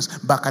experience.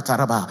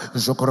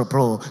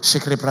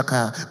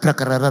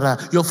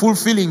 You're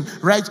fulfilling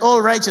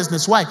all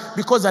righteousness. Why?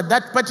 Because at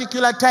that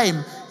particular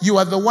time, you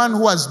are the one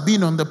who has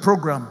been on the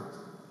program.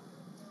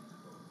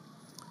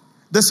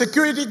 The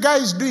security guy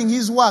is doing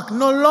his work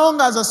no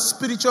longer as a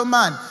spiritual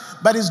man,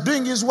 but he's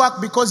doing his work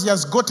because he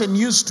has gotten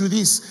used to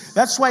this.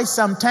 That's why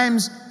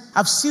sometimes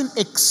I've seen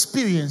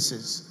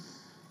experiences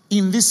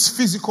in this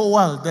physical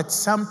world that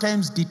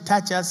sometimes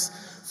detach us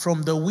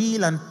from the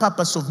will and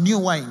purpose of new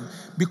wine,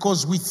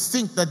 because we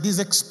think that these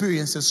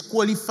experiences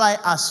qualify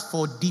us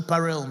for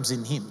deeper realms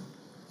in Him.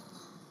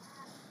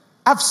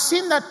 I've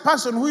seen that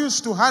person who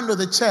used to handle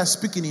the chair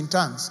speaking in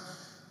tongues,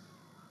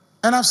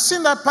 and I've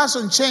seen that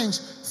person change,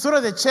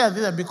 throw the chair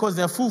there because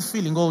they're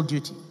fulfilling all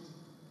duty.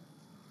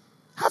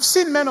 I've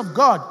seen men of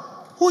God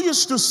who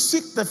used to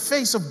seek the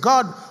face of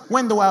God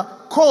when they were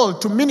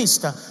called to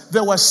minister.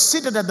 They were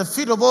seated at the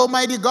feet of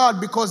Almighty God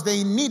because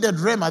they needed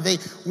Rhema. They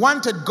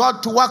wanted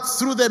God to work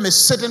through them a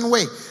certain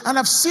way. And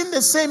I've seen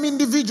the same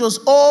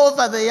individuals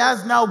over the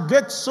years now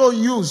get so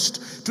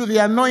used to the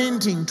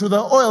anointing, to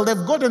the oil.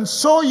 They've gotten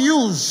so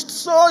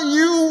used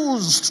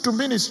to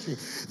ministry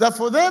that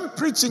for them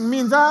preaching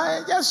means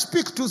I just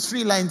speak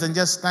 2-3 lines and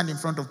just stand in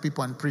front of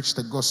people and preach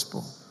the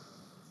gospel.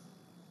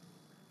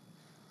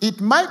 It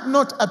might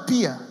not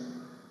appear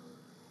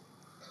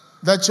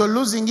that you're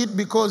losing it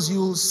because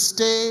you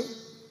stay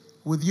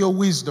with your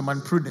wisdom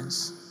and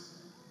prudence,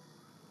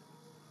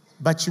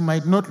 but you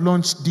might not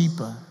launch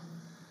deeper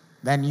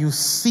than you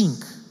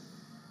think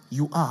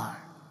you are.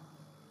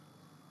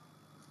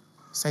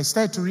 So I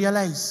started to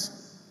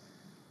realize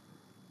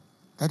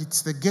that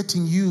it's the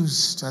getting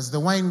used as the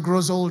wine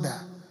grows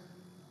older.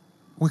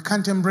 We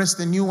can't embrace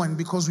the new one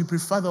because we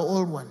prefer the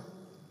old one.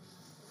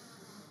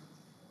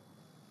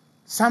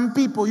 Some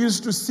people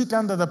used to sit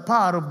under the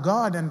power of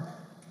God, and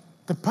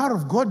the power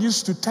of God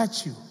used to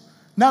touch you.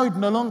 Now it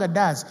no longer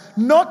does.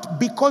 Not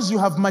because you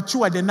have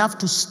matured enough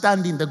to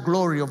stand in the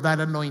glory of that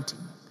anointing,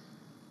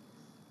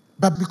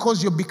 but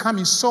because you're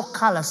becoming so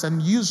callous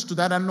and used to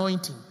that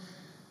anointing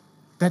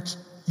that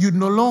you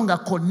no longer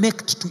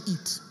connect to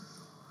it.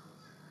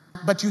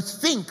 But you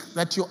think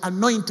that you're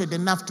anointed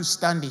enough to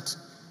stand it.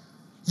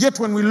 Yet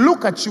when we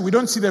look at you, we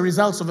don't see the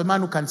results of a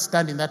man who can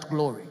stand in that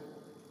glory.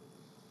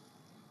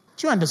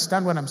 Do you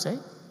understand what I'm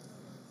saying?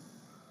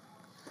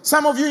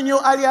 Some of you in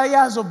your earlier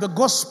years of the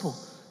gospel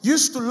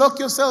used to lock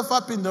yourself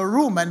up in the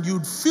room and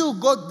you'd feel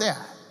God there.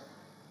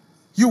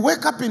 You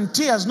wake up in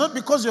tears, not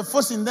because you're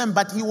forcing them,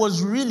 but He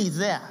was really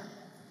there.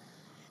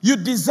 You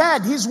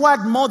desired His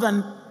word more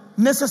than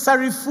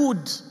necessary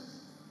food.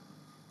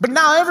 But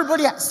now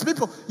everybody has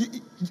people.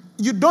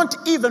 You don't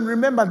even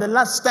remember the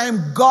last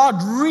time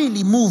God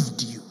really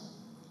moved you.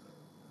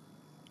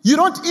 You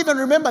don't even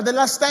remember the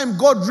last time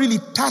God really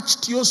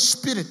touched your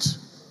spirit.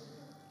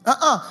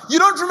 You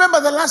don't remember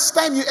the last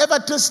time you ever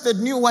tasted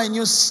new wine.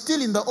 You're still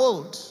in the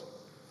old.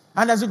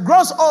 And as it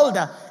grows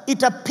older,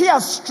 it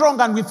appears strong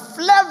and with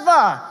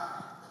flavor,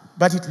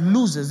 but it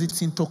loses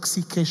its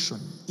intoxication.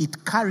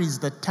 It carries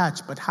the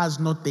touch, but has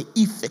not the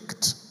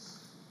effect.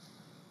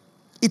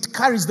 It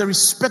carries the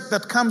respect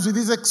that comes with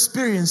these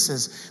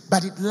experiences,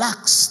 but it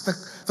lacks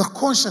the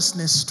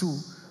consciousness to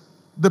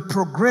the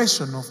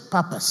progression of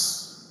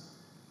purpose.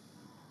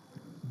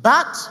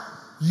 But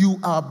you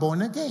are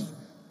born again.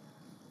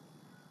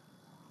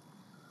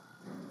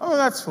 Oh,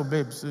 that's for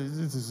babes. You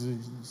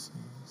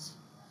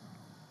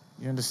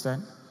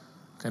understand?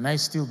 Can I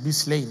still be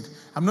slain?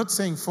 I'm not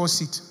saying force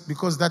it,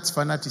 because that's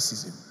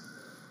fanaticism.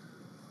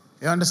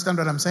 You understand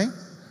what I'm saying?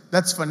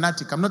 That's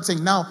fanatic. I'm not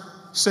saying now,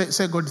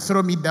 say God,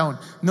 throw me down.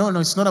 No,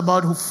 it's not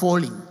about who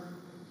falling,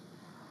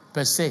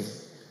 per se.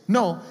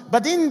 No,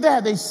 but in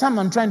there's some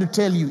I'm trying to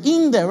tell you.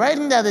 Right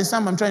in there, there's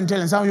some I'm trying to tell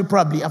you. And some of you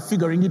probably are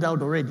figuring it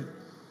out already.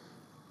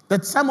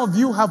 That some of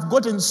you have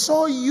gotten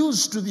so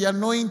used to the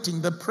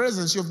anointing, the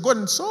presence, you've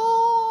gotten so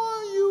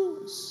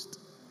used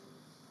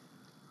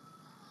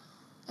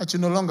that you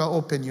no longer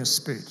open your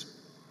spirit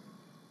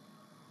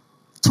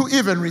to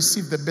even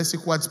receive the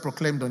basic words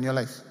proclaimed on your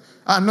life.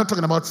 I'm not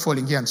talking about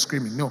falling here and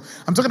screaming. No,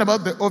 I'm talking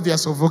about the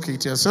obvious of okay,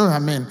 so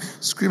amen,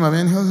 scream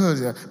amen.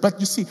 But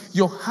you see,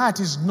 your heart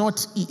is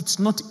not, it's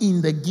not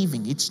in the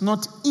giving. It's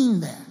not in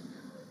there.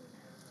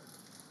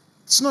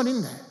 It's not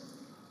in there.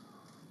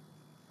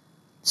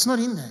 It's not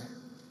in there.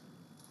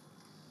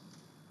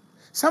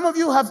 Some of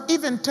you have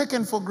even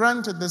taken for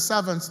granted the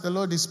servants the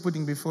Lord is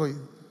putting before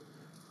you,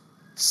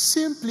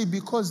 simply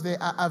because they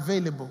are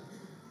available,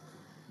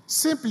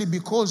 simply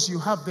because you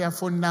have their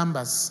phone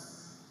numbers,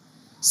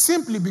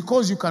 simply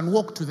because you can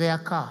walk to their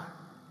car,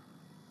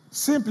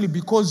 simply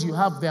because you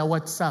have their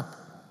WhatsApp,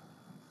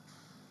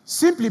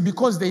 simply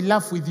because they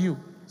laugh with you,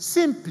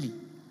 simply.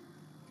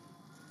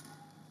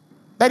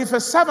 That if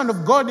a servant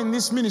of God in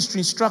this ministry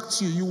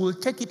instructs you, you will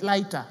take it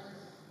lighter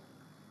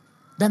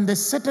than the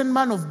certain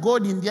man of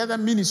God in the other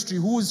ministry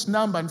whose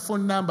number and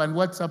phone number and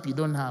WhatsApp you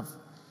don't have.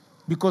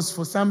 Because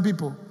for some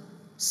people,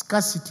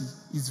 scarcity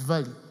is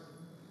value.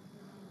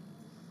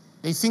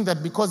 They think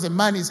that because a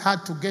man is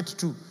hard to get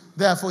to,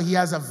 therefore he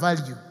has a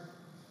value.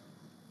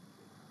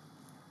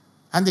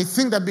 And they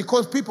think that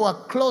because people are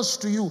close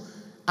to you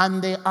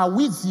and they are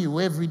with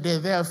you every day,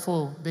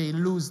 therefore they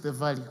lose the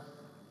value.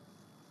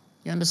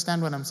 You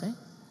understand what I'm saying?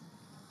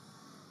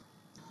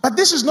 But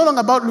this is no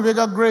longer about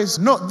Lubega Grace.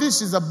 No,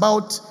 this is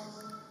about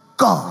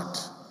God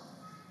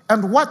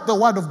and what the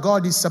Word of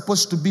God is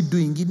supposed to be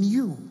doing in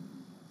you.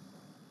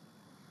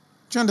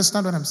 Do you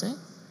understand what I'm saying?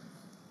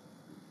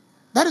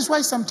 That is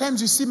why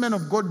sometimes you see men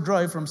of God draw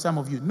away from some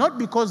of you. Not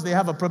because they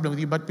have a problem with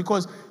you, but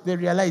because they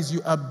realize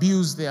you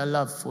abuse their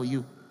love for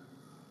you.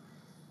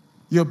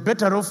 You're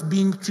better off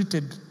being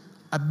treated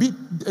a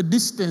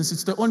distance.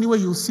 It's the only way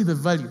you'll see the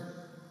value.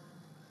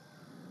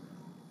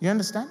 You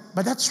understand?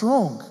 But that's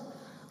wrong.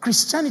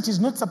 Christianity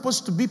is not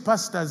supposed to be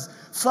pastors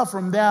far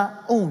from their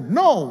own.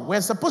 No,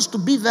 we're supposed to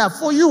be there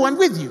for you and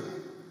with you.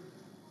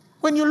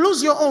 When you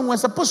lose your own, we're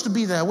supposed to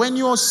be there. When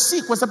you're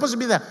sick, we're supposed to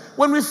be there.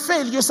 When we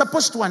fail, you're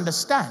supposed to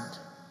understand.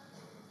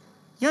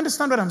 You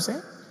understand what I'm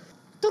saying?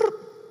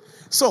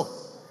 So,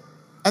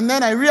 and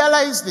then I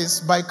realized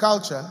this by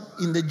culture,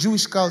 in the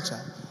Jewish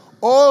culture.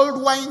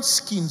 Old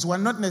wineskins were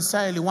not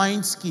necessarily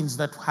wineskins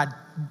that had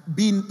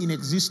been in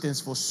existence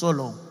for so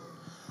long.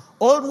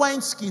 Old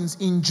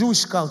wineskins in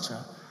Jewish culture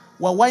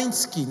were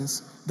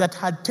wineskins that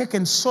had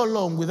taken so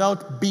long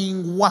without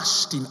being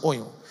washed in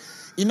oil.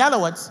 In other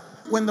words,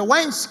 when the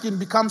wineskin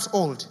becomes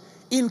old,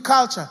 in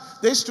culture,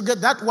 they used to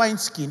get that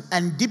wineskin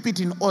and dip it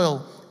in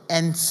oil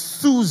and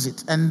soothe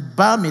it and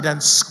balm it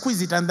and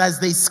squeeze it. And as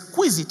they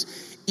squeeze it,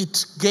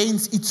 it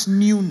gains its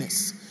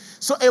newness.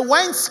 So a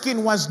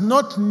wineskin was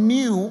not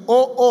new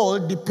or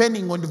old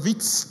depending on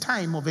its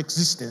time of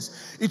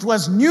existence. It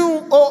was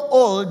new or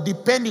old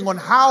depending on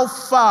how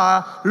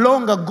far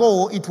long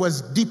ago it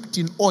was dipped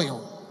in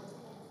oil.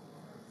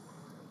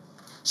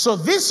 So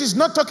this is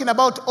not talking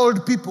about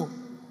old people.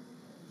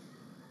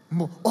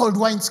 Old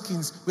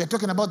wineskins. We are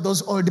talking about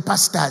those old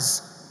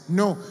pastors.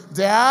 No,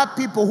 there are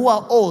people who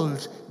are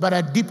old but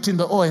are dipped in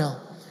the oil.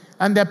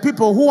 And there are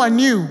people who are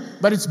new,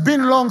 but it's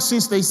been long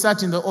since they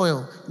sat in the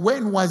oil.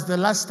 When was the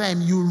last time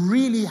you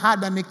really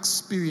had an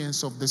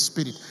experience of the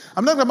Spirit?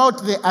 I'm not talking about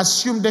the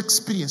assumed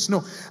experience.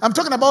 No, I'm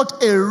talking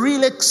about a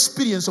real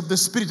experience of the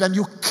Spirit. And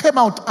you came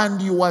out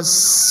and you were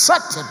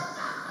certain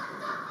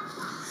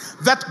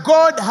that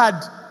God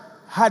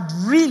had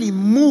really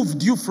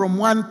moved you from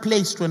one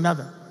place to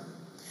another.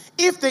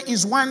 If there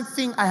is one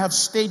thing I have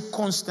stayed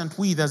constant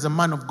with as a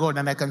man of God,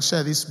 and I can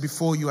share this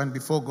before you and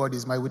before God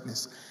is my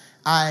witness,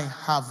 I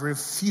have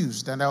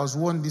refused, and I was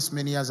warned this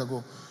many years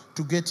ago,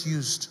 to get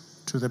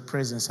used to the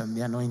presence and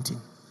the anointing.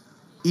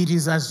 It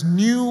is as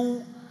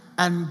new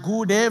and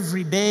good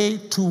every day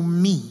to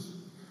me.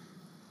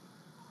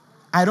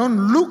 I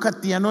don't look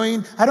at the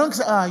anointing. I don't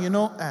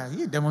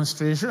say,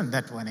 demonstration,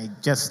 that one, I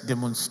just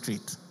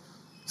demonstrate.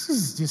 This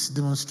is just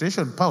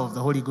demonstration, power of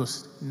the Holy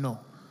Ghost. No.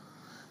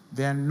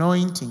 The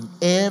anointing,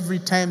 every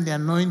time the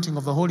anointing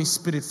of the Holy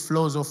Spirit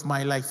flows off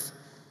my life,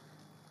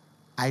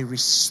 I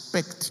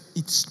respect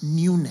its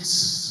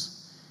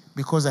newness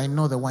because I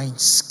know the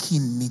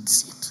wineskin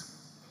needs it.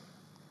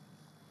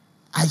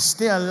 I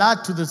stay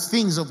alert to the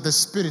things of the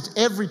Spirit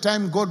every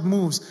time God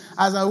moves,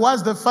 as I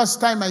was the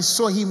first time I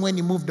saw him when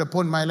he moved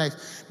upon my life,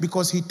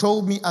 because he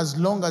told me, as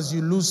long as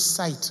you lose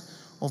sight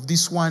of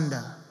this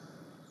wonder,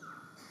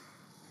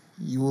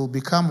 you will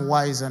become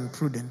wise and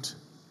prudent,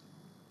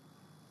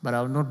 but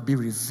I will not be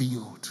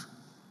revealed.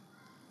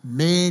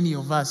 Many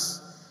of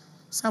us,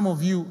 some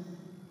of you,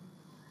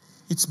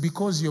 it's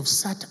because you've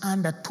sat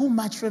under too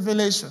much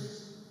revelation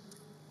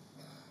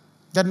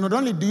that not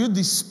only do you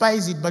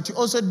despise it, but you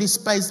also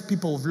despise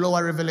people with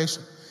lower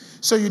revelation.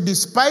 So you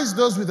despise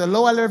those with a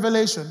lower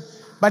revelation,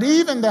 but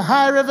even the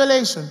higher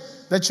revelation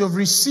that you've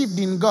received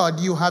in God,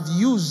 you have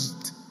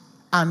used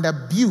and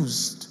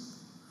abused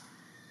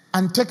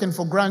and taken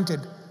for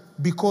granted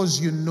because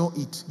you know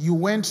it. You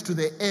went to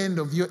the end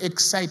of your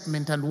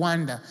excitement and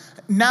wonder.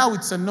 Now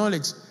it's a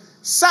knowledge.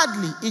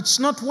 Sadly, it's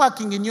not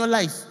working in your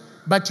life,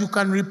 but you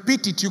can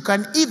repeat it. You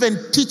can even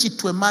teach it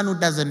to a man who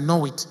doesn't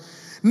know it.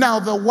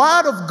 Now, the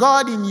word of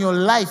God in your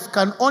life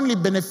can only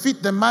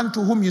benefit the man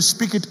to whom you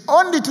speak it,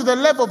 only to the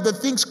level of the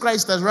things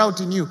Christ has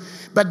wrought in you.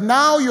 But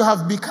now you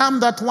have become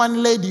that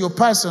one lady or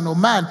person or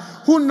man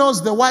who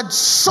knows the word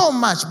so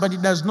much, but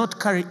it does not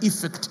carry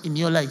effect in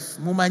your life.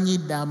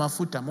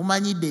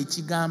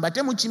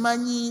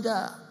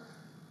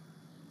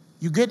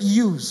 You get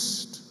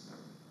used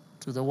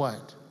to the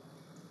word.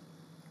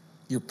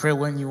 You pray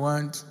when you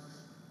want.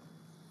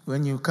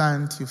 When you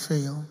can't, you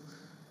fail.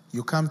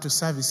 You come to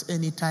service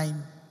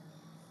anytime.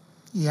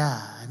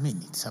 Yeah,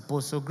 it's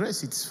Apostle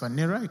Grace. It's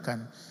Phanerah. I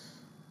can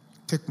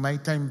take my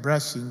time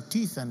brushing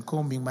teeth and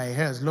combing my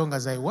hair as long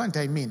as I want.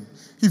 Even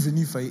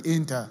if I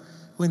enter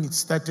when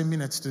it's 30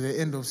 minutes to the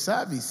end of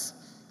service,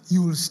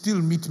 you will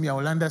still meet me. I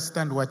will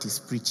understand what he's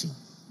preaching.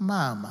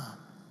 Mama.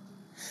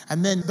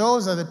 And then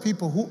those are the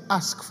people who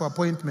ask for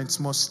appointments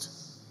most.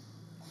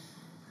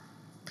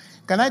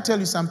 Can I tell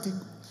you something?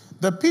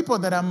 The people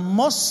that are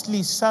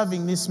mostly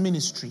serving this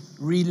ministry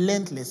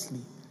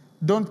relentlessly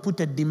don't put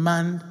a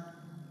demand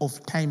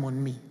of time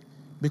on me,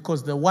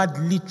 because the word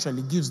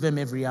literally gives them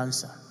every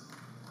answer.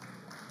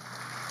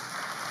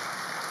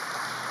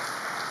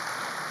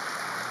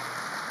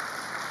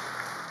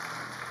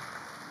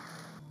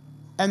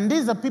 And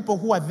these are people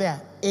who are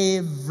there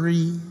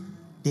every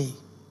day.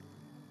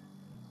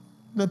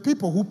 The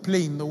people who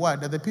play in the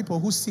word are the people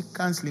who seek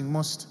counseling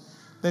most.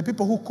 The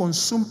people who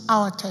consume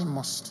our time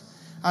most.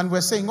 And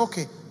we're saying,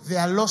 okay, they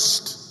are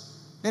lost.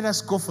 Let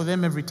us go for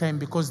them every time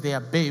because they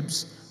are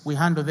babes. We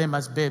handle them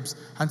as babes.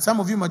 And some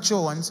of you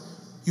mature ones,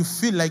 you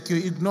feel like you're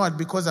ignored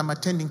because I'm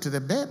attending to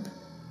the babe.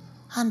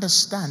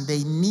 Understand,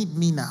 they need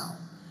me now.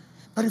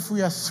 But if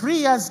we are 3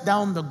 years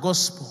down the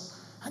gospel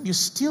and you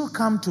still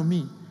come to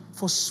me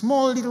for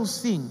small little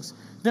things,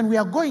 then we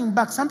are going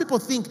back. Some people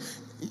think,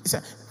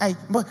 I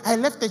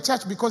left the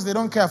church because they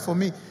don't care for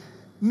me.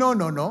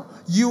 No.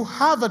 You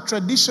have a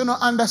traditional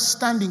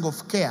understanding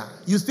of care.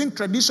 You think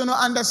traditional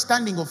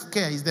understanding of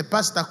care is the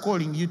pastor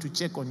calling you to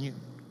check on you.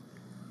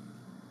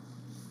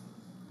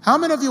 How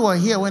many of you were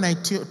here when I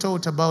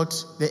taught about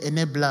the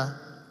enabler?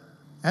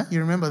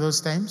 You remember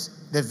those times?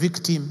 The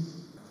victim,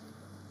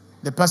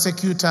 the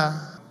persecutor,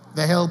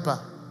 the helper.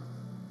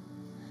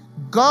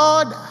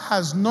 God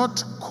has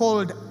not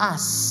called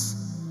us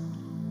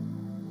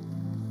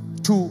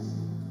to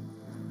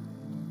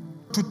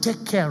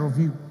take care of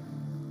you.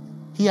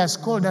 He has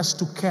called us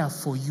to care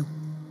for you.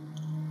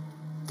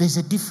 There's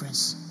a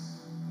difference.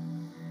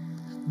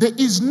 There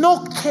is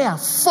no care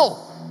for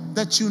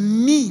that you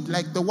need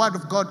like the word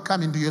of God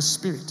come into your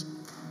spirit.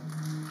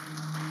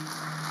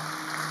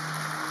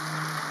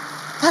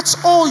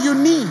 That's all you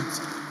need.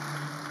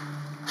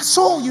 That's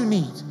all you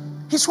need.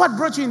 It's what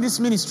brought you in this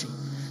ministry.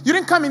 You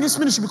didn't come in this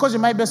ministry because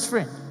you're my best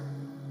friend.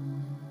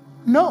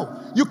 No.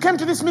 You came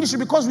to this ministry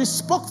because we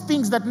spoke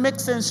things that make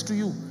sense to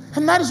you.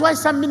 And that is why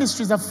some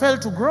ministries have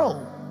failed to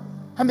grow.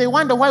 And they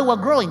wonder why we're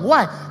growing.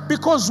 Why?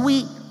 Because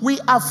we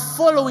are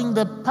following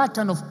the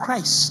pattern of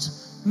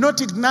Christ,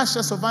 not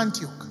Ignatius of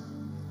Antioch.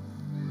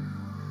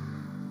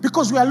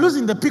 Because we are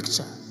losing the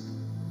picture.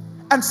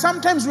 And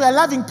sometimes we are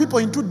loving people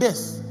into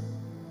death.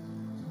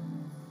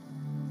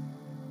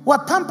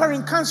 We're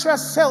pampering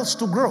cancerous cells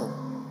to grow.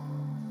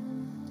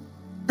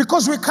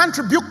 Because we can't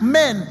rebuke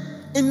men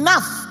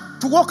enough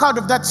to walk out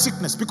of that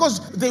sickness.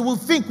 Because they will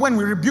think when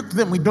we rebuke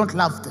them, we don't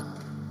love them.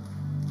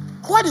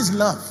 What is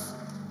love?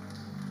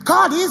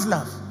 God is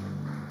love.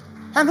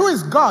 And who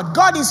is God?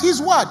 God is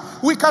His word.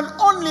 We can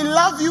only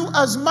love you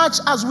as much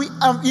as we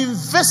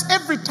invest.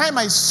 Every time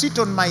I sit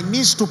on my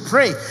knees to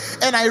pray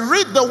and I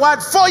read the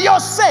word, for your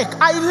sake,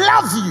 I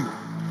love you.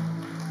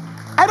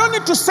 I don't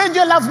need to send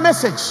you a love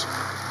message.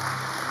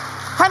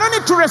 I don't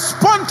need to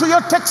respond to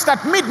your text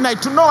at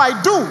midnight to know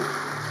I do.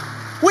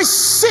 We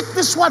seek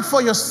this word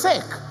for your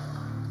sake.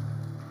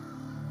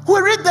 We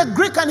read the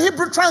Greek and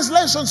Hebrew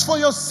translations for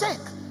your sake.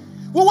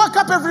 We wake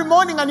up every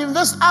morning and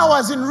invest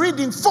hours in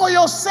reading for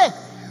your sake.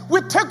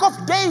 We take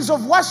off days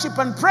of worship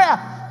and prayer.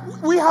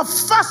 We have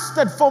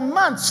fasted for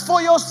months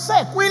for your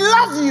sake. We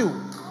love you.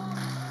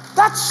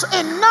 That's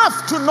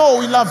enough to know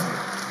we love you.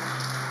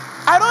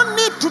 I don't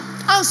need to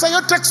answer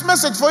your text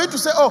message for you to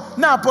say, oh,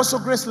 now Apostle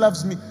Grace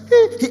loves me.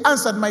 He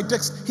answered my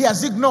text. He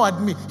has ignored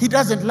me. He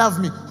doesn't love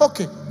me.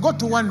 Okay, go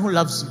to one who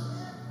loves you.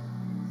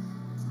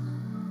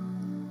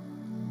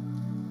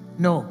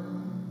 No,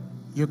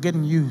 you're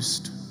getting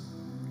used.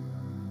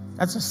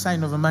 That's a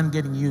sign of a man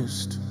getting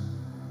used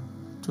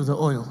to the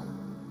oil.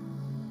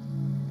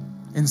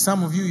 And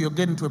some of you, you're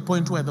getting to a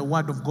point where the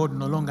word of God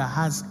no longer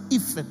has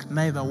effect,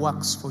 neither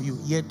works for you,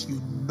 yet you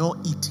know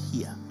it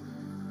here.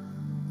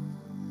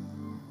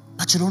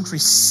 But you don't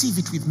receive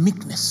it with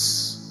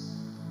meekness.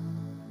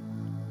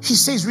 He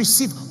says,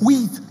 receive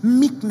with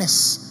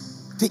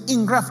meekness the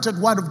engrafted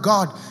word of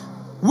God,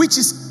 which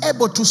is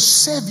able to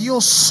save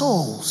your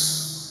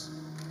souls.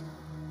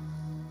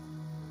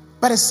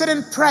 But a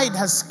certain pride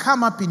has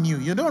come up in you.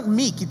 You don't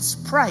meek, it's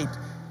pride.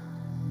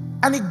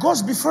 And it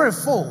goes before a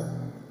fall.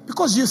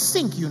 Because you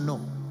think you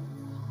know.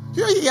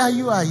 You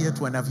are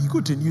yet one. Have you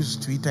gotten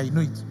used to it? I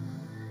know it.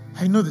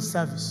 I know the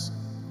service.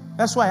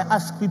 That's why I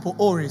ask people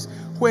always,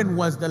 when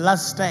was the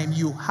last time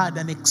you had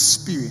an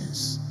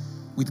experience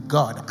with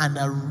God and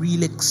a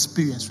real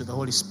experience with the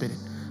Holy Spirit?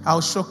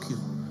 I'll shock you.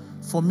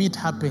 For me, it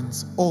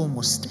happens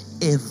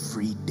almost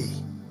every day.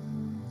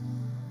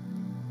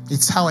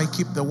 It's how I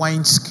keep the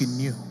wineskin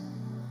new.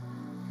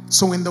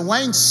 So when the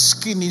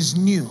wineskin is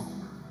new,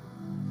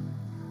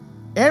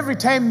 every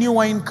time new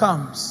wine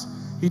comes,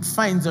 it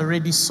finds a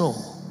ready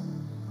soul,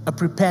 a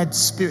prepared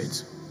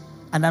spirit,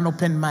 and an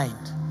open mind.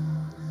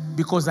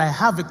 Because I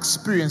have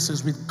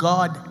experiences with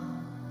God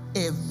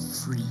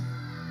every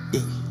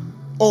day.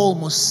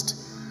 Almost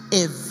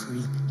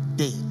every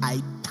day.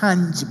 I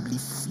tangibly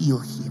feel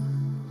Him.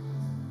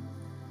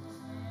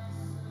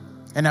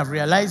 And I've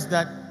realized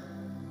that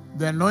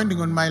the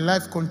anointing on my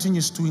life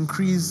continues to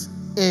increase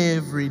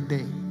every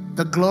day.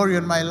 The glory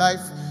on my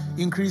life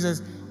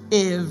increases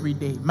every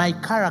day. My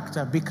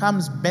character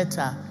becomes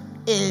better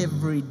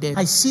every day.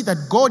 I see that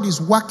God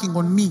is working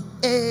on me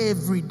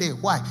every day.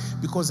 Why?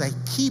 Because I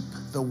keep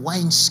the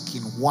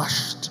wineskin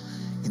washed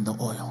in the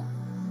oil.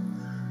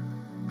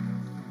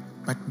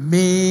 But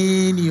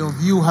many of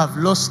you have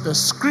lost the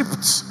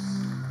script,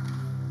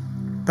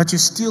 but you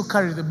still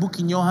carry the book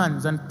in your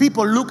hands. And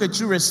people look at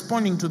you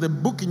responding to the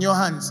book in your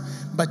hands,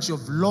 but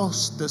you've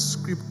lost the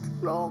script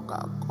long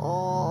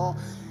ago.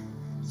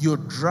 You're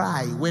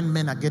dry when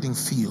men are getting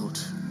filled.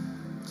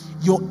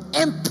 You're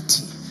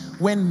empty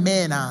when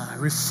men are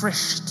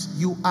refreshed.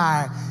 You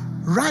are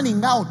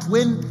running out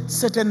when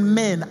certain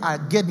men are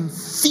getting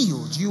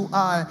filled. You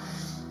are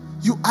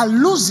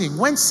losing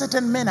when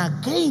certain men are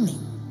gaining.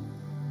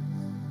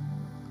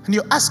 And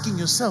you're asking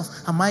yourself,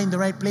 am I in the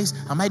right place?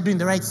 Am I doing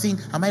the right thing?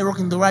 Am I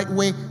walking the right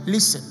way?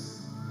 Listen.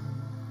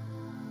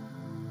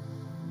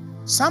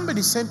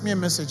 Somebody sent me a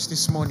message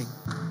this morning,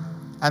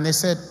 and they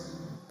said,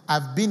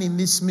 I've been in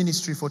this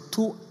ministry for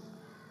 2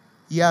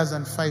 years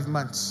and 5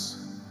 months.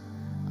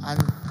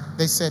 And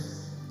they said,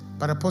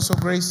 but Apostle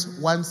Grace,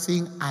 one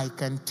thing I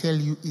can tell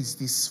you is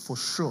this for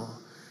sure,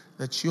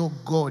 that your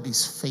God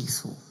is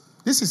faithful.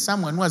 This is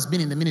someone who has been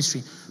in the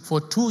ministry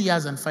for 2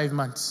 years and 5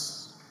 months.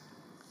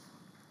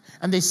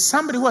 And there's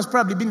somebody who has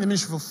probably been in the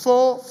ministry for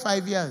 4,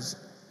 5 years.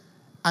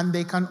 And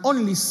they can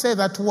only say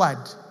that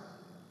word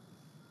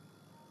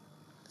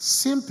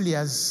simply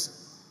as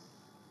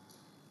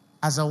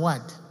a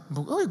word.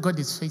 Oh, God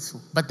is faithful.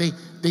 But they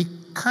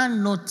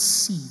cannot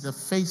see the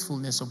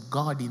faithfulness of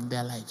God in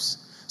their lives.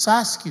 So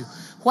I ask you,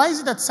 why is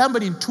it that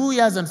somebody in 2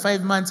 years and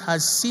 5 months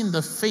has seen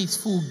the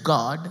faithful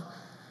God,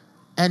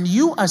 and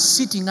you are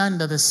sitting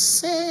under the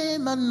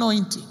same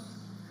anointing,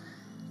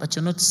 but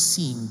you're not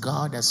seeing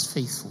God as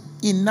faithful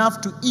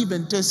enough to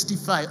even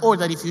testify, or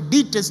that if you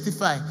did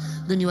testify,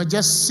 then you are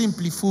just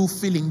simply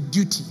fulfilling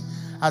duty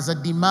as a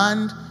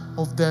demand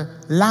of the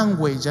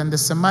language and the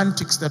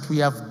semantics that we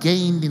have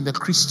gained in the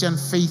Christian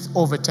faith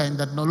over time,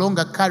 that no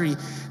longer carry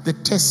the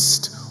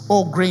taste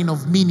or grain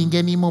of meaning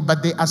anymore,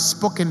 but they are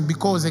spoken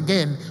because,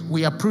 again,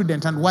 we are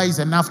prudent and wise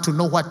enough to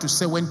know what to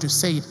say, when to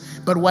say it.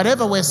 But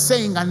whatever we're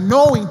saying and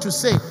knowing to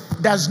say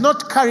does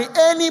not carry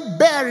any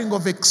bearing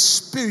of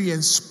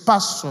experience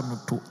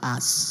personal to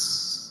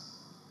us.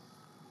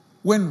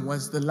 When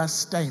was the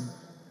last time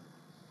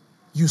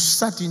you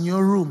sat in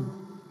your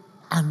room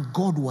and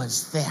God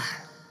was there?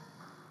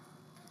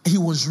 He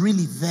was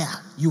really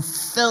there. You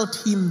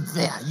felt Him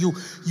there.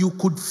 You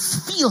could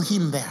feel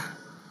Him there.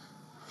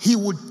 He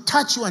would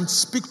touch you and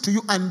speak to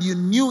you, and you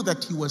knew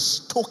that He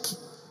was talking.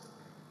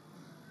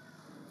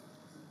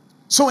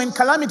 So when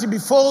calamity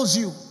befalls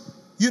you,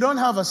 you don't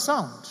have a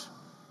sound,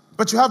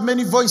 but you have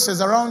many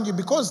voices around you,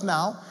 because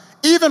now,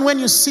 even when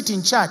you sit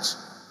in church,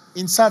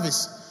 in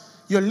service,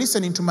 you're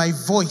listening to my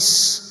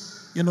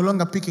voice. You're no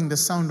longer picking the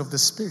sound of the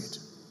Spirit.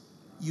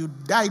 You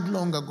died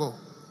long ago,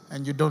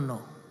 and you don't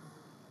know.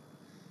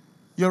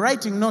 You're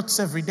writing notes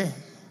every day.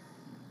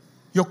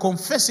 You're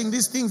confessing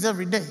these things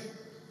every day.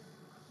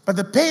 But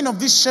the pain of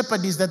this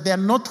shepherd is that they are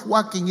not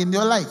working in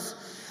your life.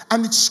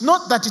 And it's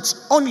not that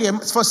it's only,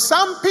 for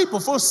some people,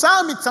 for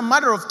some it's a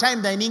matter of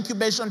time. They're in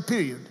incubation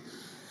period.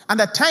 And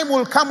a time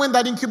will come when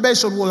that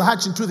incubation will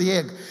hatch into the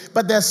egg.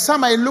 But there's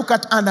some I look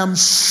at and I'm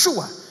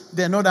sure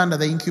they're not under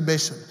the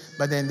incubation,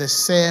 but they're in the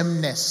same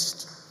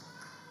nest.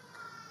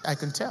 I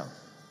can tell.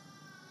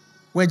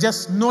 We're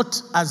just not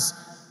as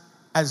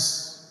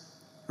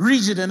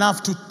rigid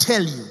enough to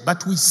tell you,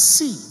 but we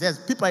see. There's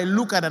people I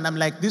look at and I'm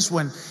like, this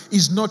one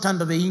is not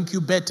under the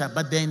incubator,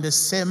 but they're in the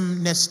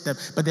same nest,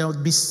 but they're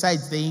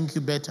besides the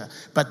incubator,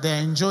 but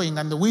they're enjoying,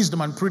 and the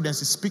wisdom and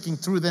prudence is speaking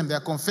through them.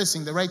 They're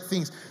confessing the right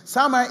things.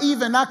 Some are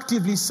even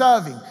actively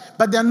serving,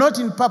 but they're not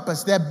in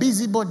purpose. They're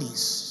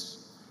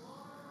busybodies.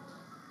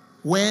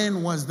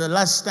 When was the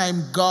last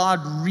time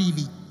God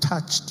really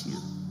touched you?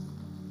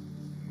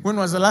 When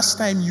was the last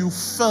time you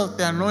felt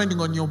the anointing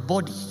on your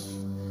body?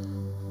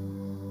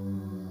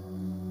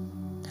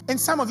 And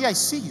some of you, I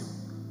see you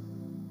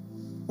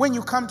when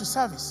you come to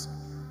service.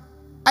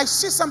 I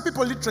see some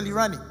people literally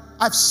running.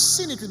 I've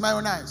seen it with my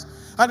own eyes.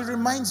 And it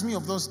reminds me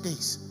of those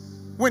days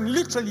when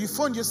literally you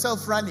found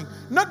yourself running.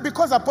 Not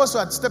because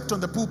Apostle had stepped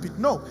on the pulpit,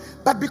 no.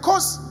 But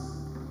because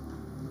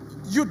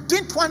You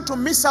didn't want to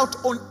miss out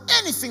on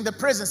anything the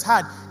presence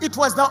had. It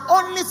was the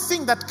only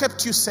thing that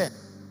kept you sane.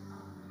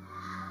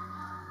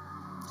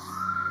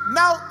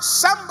 Now,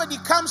 somebody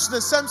comes to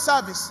the same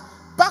service,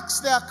 parks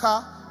their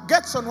car,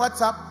 gets on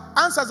WhatsApp,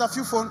 answers a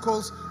few phone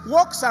calls,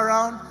 walks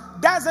around,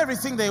 does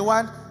everything they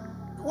want.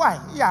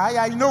 Why? Yeah,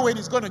 I know when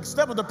he's going to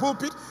step on the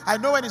pulpit. I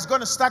know when he's going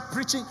to start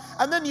preaching.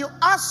 And then you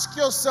ask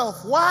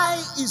yourself, why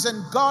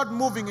isn't God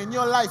moving in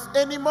your life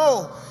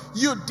anymore?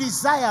 You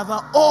desire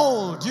the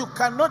old. You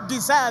cannot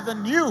desire the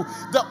new.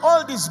 The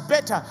old is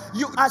better.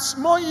 You are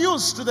more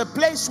used to the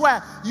place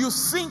where you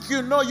think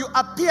you know, you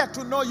appear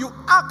to know, you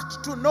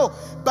act to know,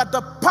 but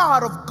the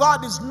power of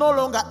God is no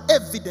longer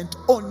evident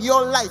on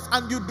your life,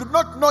 and you do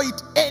not know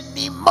it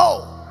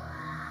anymore.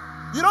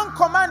 You don't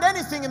command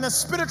anything in the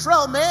spirit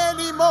realm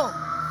anymore.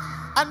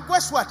 And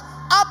guess what?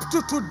 Up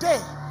to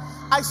today,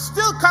 I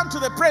still come to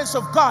the presence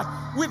of God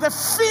with a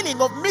feeling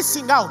of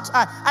missing out.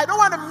 I don't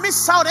want to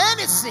miss out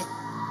anything.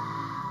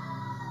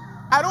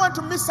 I don't want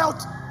to miss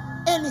out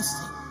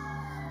anything.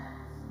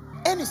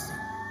 Anything.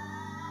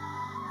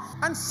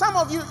 And some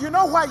of you, you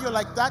know why you're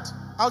like that?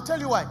 I'll tell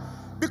you why.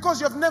 Because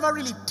you've never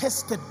really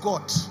tested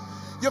God.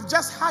 You've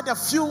just had a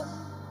few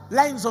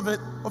lines of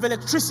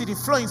electricity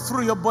flowing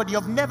through your body.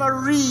 You've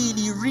never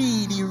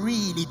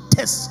really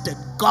tested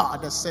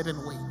God a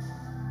certain way.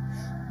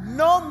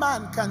 No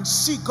man can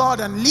see God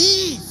and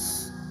leave.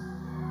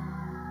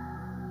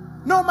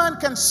 No man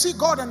can see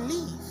God and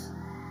leave.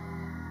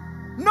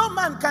 No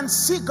man can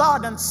see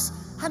God and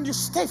you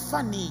stay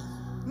funny.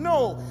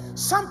 No,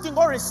 something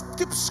always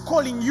keeps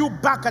calling you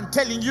back and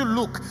telling you,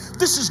 look,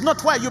 this is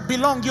not where you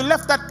belong. You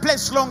left that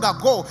place long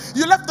ago.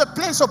 You left the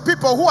place of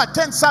people who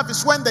attend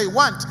service when they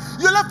want.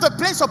 You left the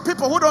place of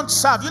people who don't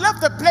serve. You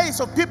left the place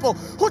of people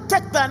who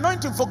take the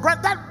anointing for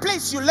granted. That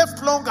place you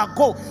left long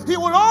ago. He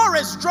will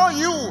always draw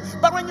you.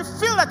 But when you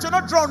feel that you're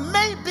not drawn,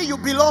 maybe you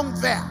belong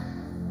there.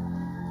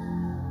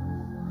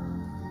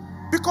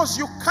 Because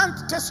you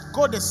can't test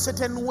God a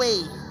certain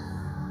way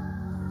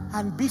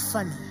and be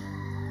funny.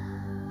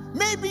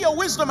 Maybe your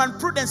wisdom and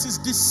prudence is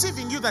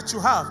deceiving you that you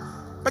have.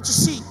 But you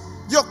see,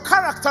 your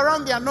character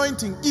around the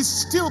anointing is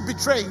still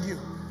betraying you.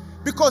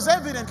 Because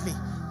evidently,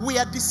 we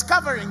are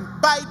discovering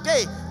by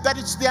day that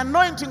it's the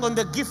anointing on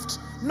the gift,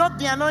 not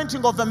the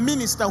anointing of the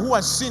minister who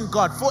has seen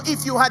God. For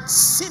if you had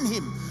seen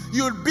him,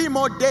 you would be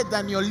more dead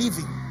than you're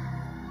living.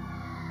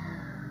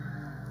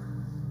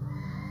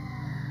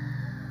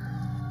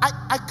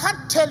 I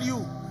can't tell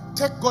you,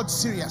 take God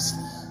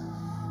seriously.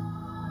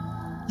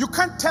 You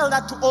can't tell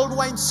that to old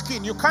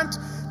wineskin. You can't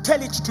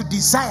tell it to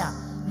desire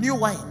new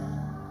wine.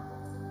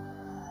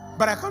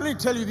 But I can only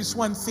tell you this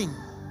one thing.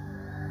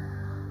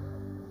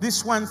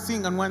 This one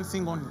thing and one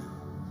thing only.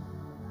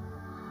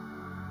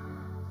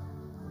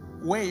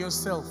 Weigh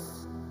yourself.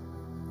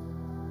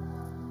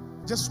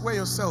 Just weigh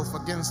yourself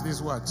against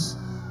these words.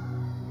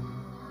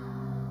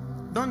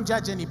 Don't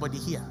judge anybody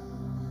here.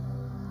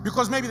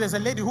 Because maybe there's a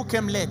lady who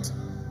came late.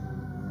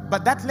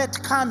 But that late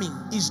coming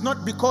is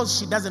not because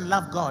she doesn't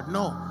love God.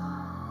 No.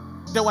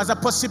 There was a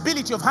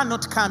possibility of her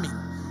not coming.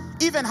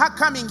 Even her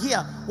coming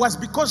here was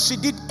because she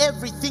did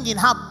everything in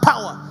her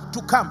power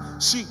to come.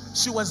 She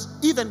was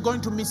even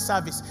going to miss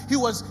service.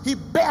 He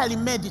barely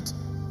made it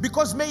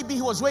because maybe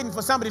he was waiting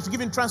for somebody to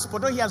give him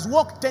transport, or he has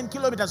walked 10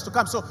 kilometers to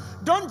come. So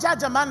don't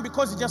judge a man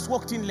because he just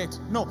walked in late.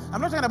 No, I'm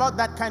not talking about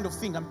that kind of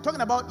thing. I'm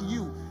talking about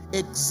you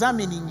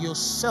examining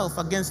yourself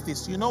against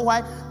this. You know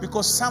why?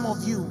 Because some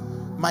of you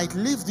might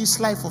live this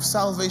life of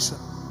salvation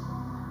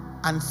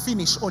and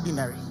finish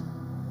ordinary.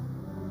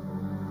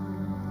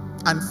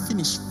 And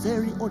finish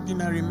very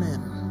ordinary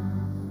men.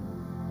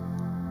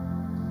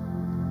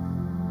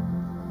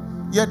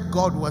 Yet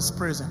God was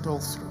present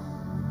all through.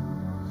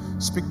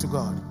 Speak to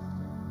God.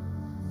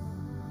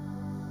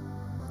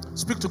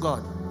 Speak to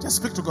God. Just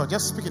speak to God.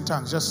 Just speak in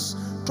tongues. Just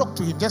talk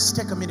to him. Just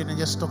take a minute and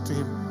just talk to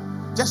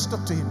him. Just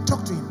talk to him.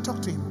 Talk to him.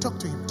 Talk to him. Talk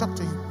to him. Talk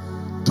to him.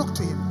 Talk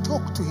to him.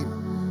 Talk to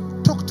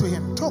him. Talk to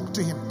him. Talk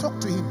to him. Talk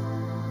to him.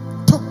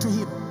 Talk to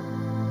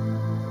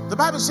him. The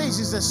Bible says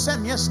he's the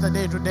same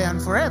yesterday, today, and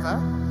forever.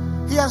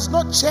 He has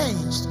not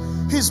changed.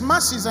 His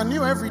mercies are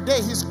new every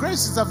day. His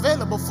grace is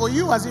available for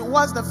you as it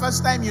was the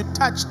first time you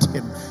touched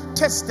him,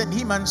 tested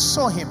him, and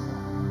saw him.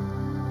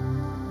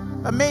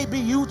 But maybe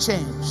you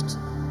changed.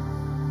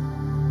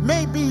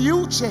 Maybe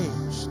you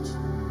changed.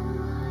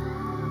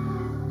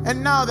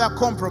 And now there are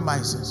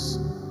compromises.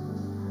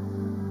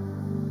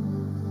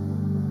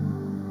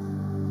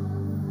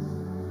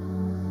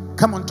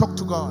 Come on, talk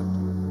to God.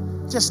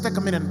 Just take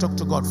a minute and talk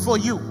to God for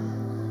you.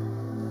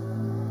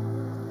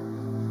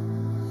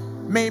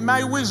 May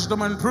my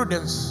wisdom and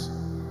prudence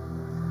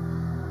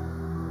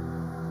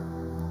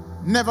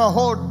never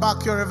hold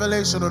back your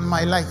revelation on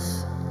my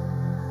life.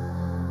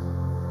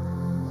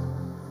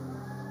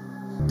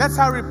 That's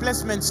how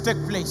replacements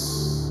take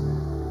place.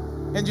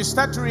 And you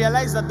start to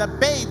realize that the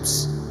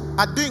babes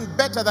are doing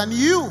better than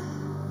you,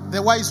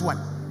 the wise one,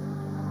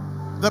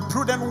 the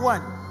prudent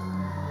one.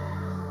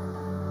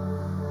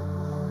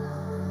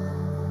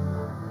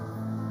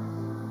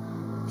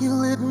 You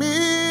let me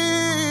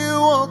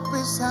walk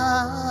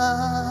beside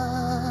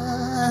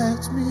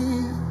at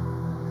me,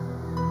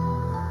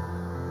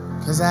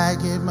 'cause I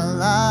gave my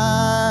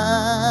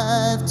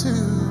life to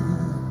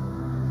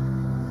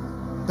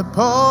the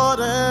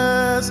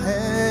potter's hand.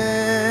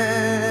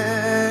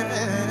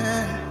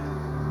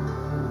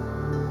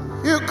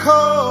 You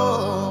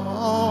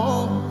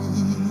call me,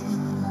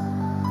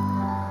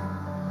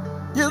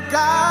 you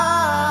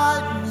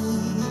guide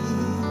me,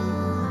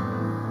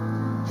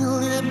 you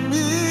lead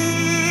me,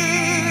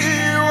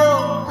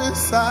 walk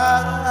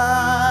beside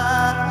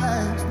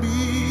me,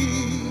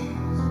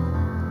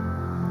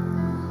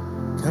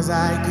 'cause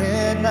I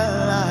gave my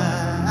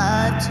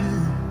life to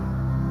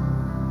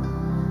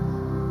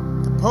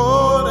the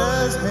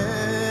potter's hand.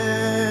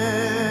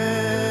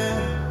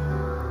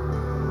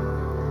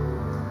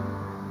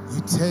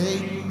 You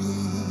take me,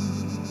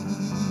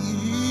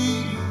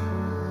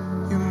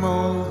 you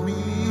mold me,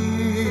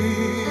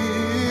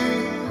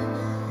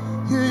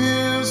 you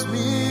use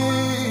me,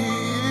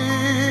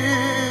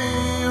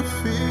 you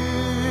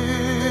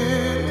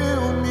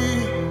fill me,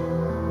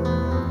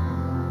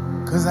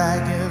 'cause I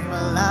give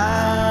my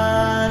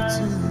life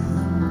to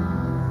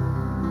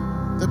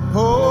the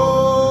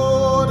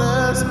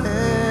potter's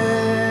hand.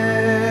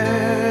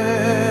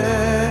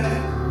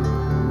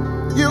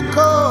 You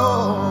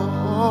call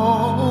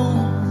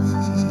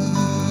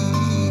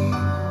me,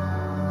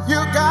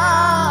 you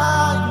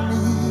guide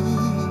me,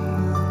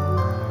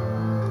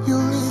 you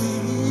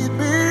lead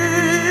me,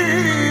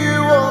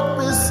 walk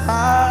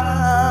beside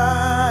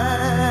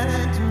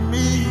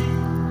me.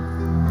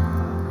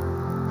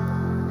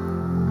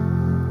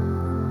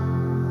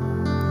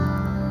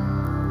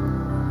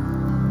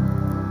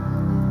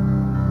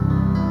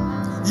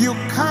 You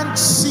can't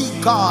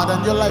see God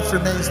and your life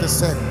remains the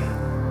same.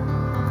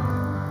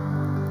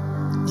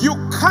 You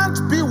can't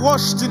be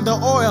washed in the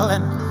oil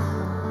and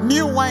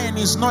new wine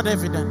is not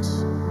evident.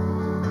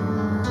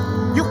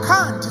 You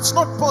can't. It's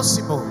not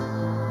possible.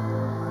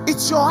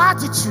 It's your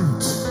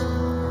attitude.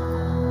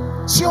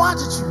 It's your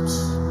attitude.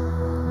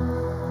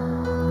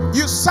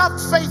 You served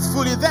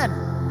faithfully then,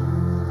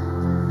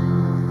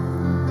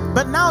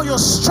 but now you're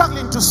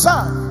struggling to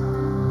serve.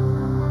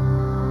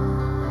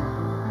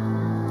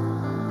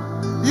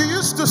 You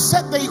used to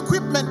set the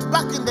equipment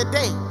back in the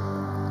day.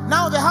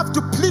 Now they have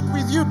to plead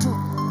with you to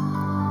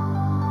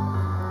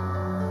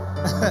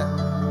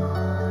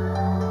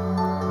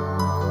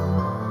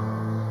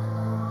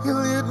you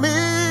lead me,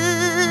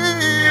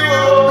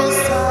 walk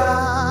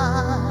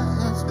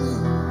beside me.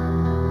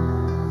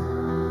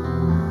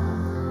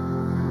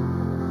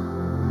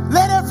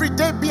 Let every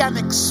day be an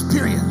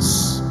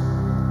experience.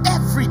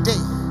 Every day.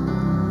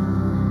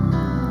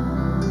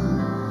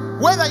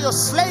 Whether you're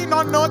slain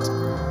or not,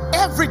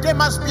 every day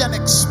must be an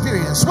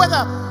experience.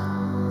 Whether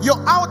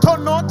you're out or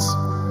not,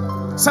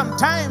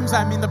 sometimes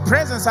I'm in the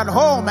presence at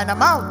home and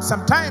I'm out.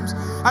 Sometimes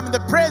I'm in the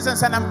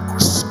presence and I'm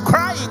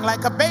crying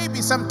like a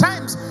baby.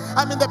 Sometimes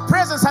I'm in the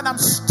presence and I'm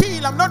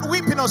still. I'm not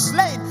weeping or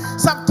slain.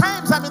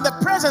 Sometimes I'm in the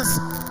presence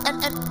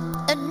and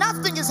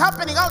nothing is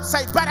happening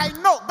outside. But I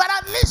know. But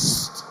at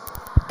least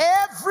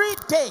every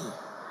day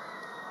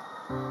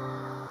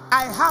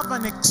I have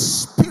an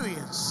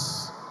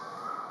experience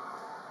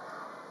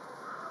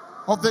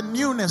of the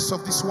newness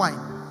of this wine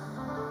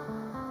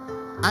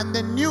and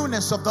the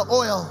newness of the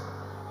oil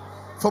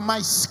for my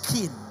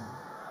skin.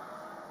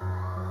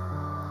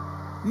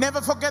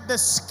 Never forget, the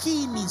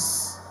skin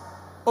is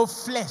of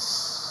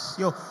flesh.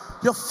 Your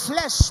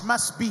flesh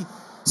must be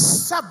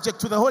subject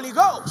to the Holy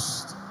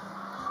Ghost.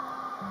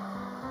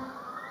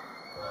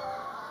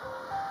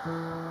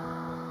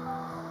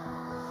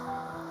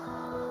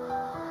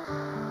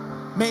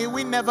 May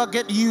we never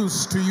get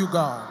used to you,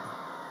 God.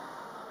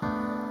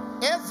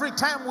 Every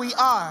time we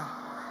are,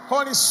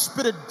 Holy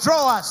Spirit,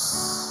 draw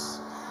us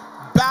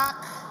back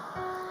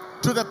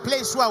to the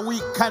place where we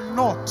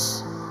cannot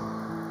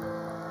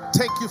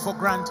take you for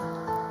granted.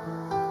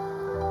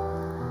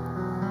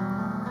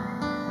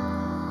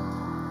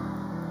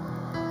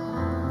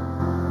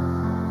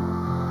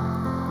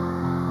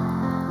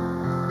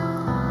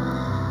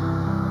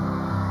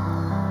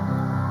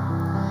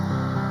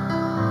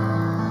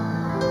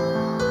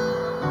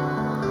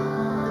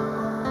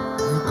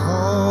 You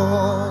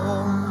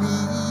call me,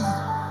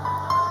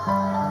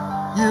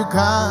 you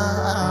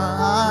guide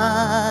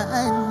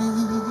me,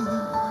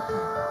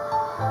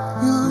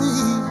 you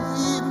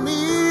lead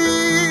me,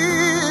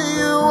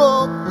 you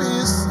walk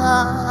beside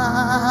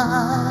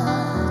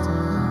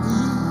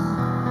me,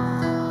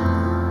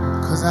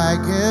 'cause I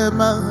give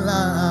my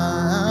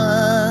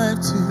life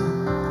to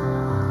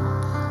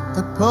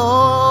the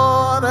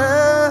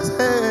potter's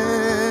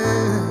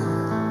hand.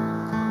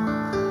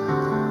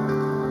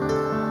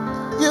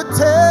 You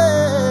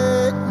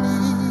take me,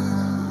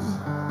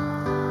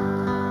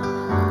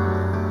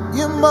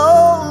 you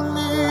mold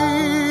me,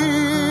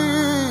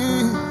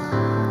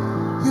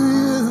 you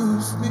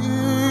use me,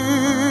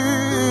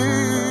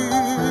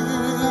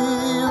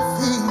 you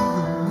feed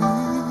me,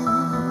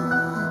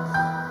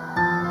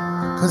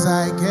 'cause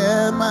I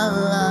give my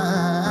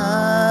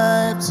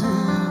life to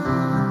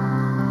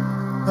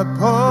the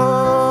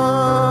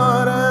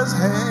potter's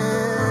hand.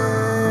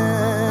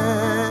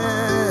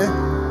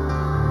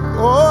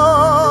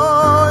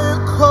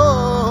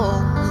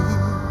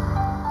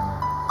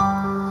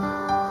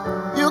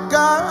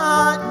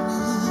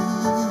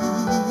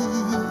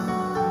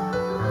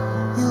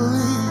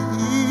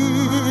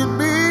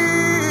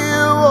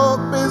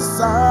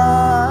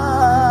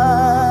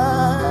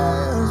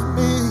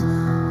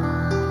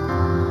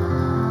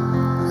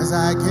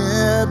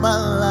 my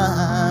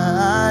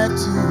life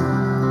to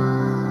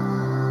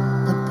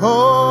the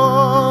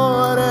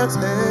potter's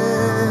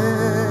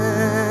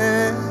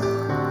hand.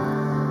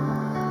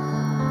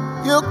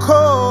 You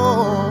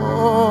call,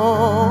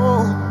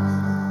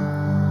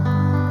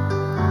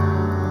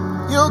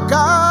 you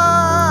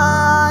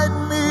guide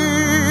me,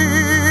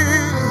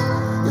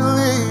 you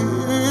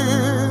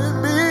lead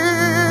me,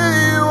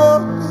 you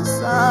walk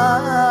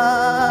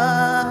beside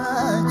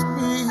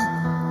me,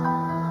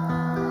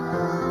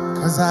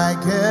 'cause I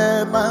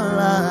give my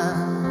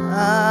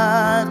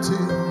life to you.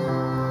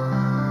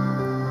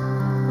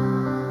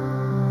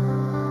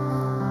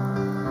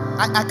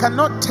 I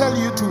cannot tell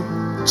you to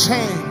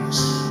change.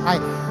 I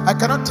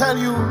cannot tell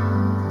you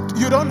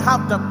you don't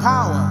have the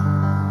power,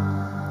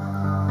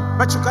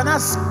 but you can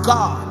ask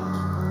God.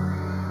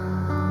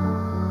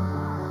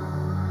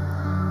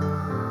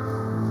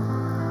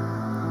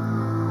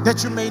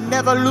 That you may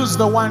never lose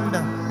the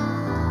wonder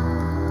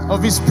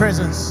of His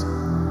presence.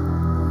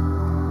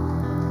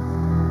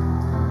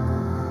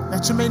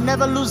 That you may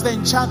never lose the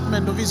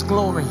enchantment of His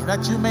glory.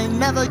 That you may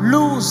never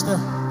lose the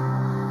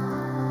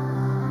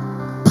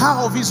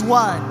power of His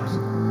word.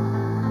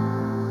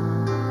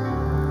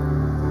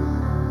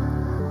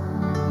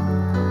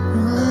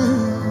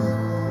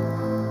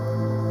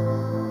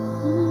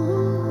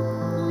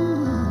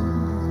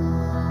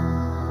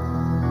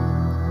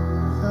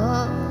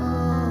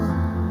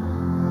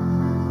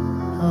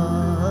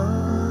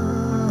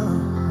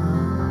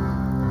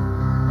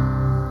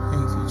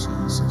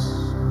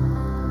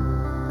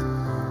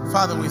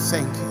 Father, we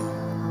thank you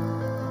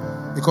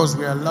because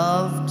we are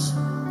loved.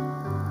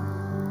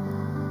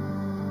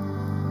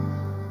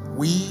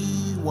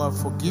 We were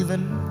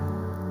forgiven.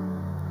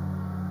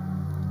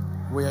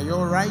 We are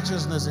your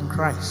righteousness in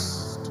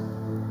Christ.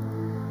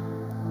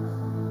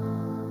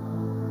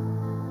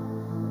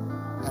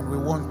 And we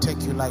won't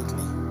take you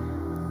lightly.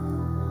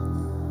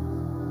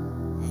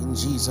 In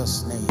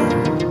Jesus' name.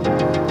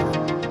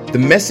 The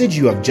message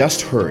you have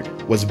just heard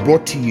was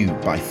brought to you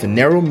by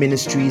Phaneroo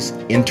Ministries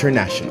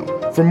International.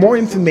 For more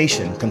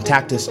information,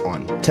 contact us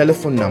on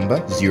telephone number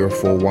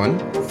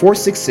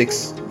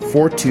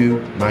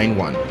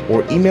 041-466-4291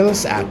 or email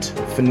us at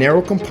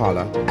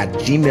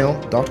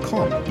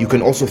phanerokampala@gmail.com. You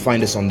can also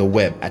find us on the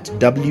web at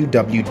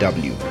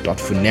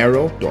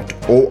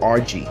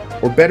www.phaneroo.org.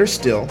 Or better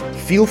still,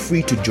 feel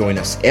free to join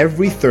us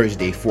every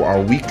Thursday for our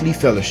weekly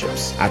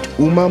fellowships at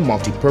Uma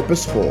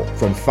Multipurpose Hall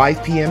from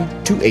 5 p.m.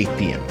 to 8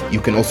 p.m.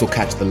 You can also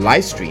catch the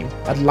live stream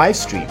at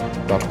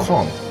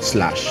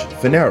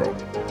livestream.com/Phaneroo.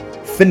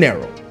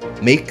 Phaneroo,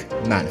 make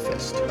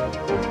manifest.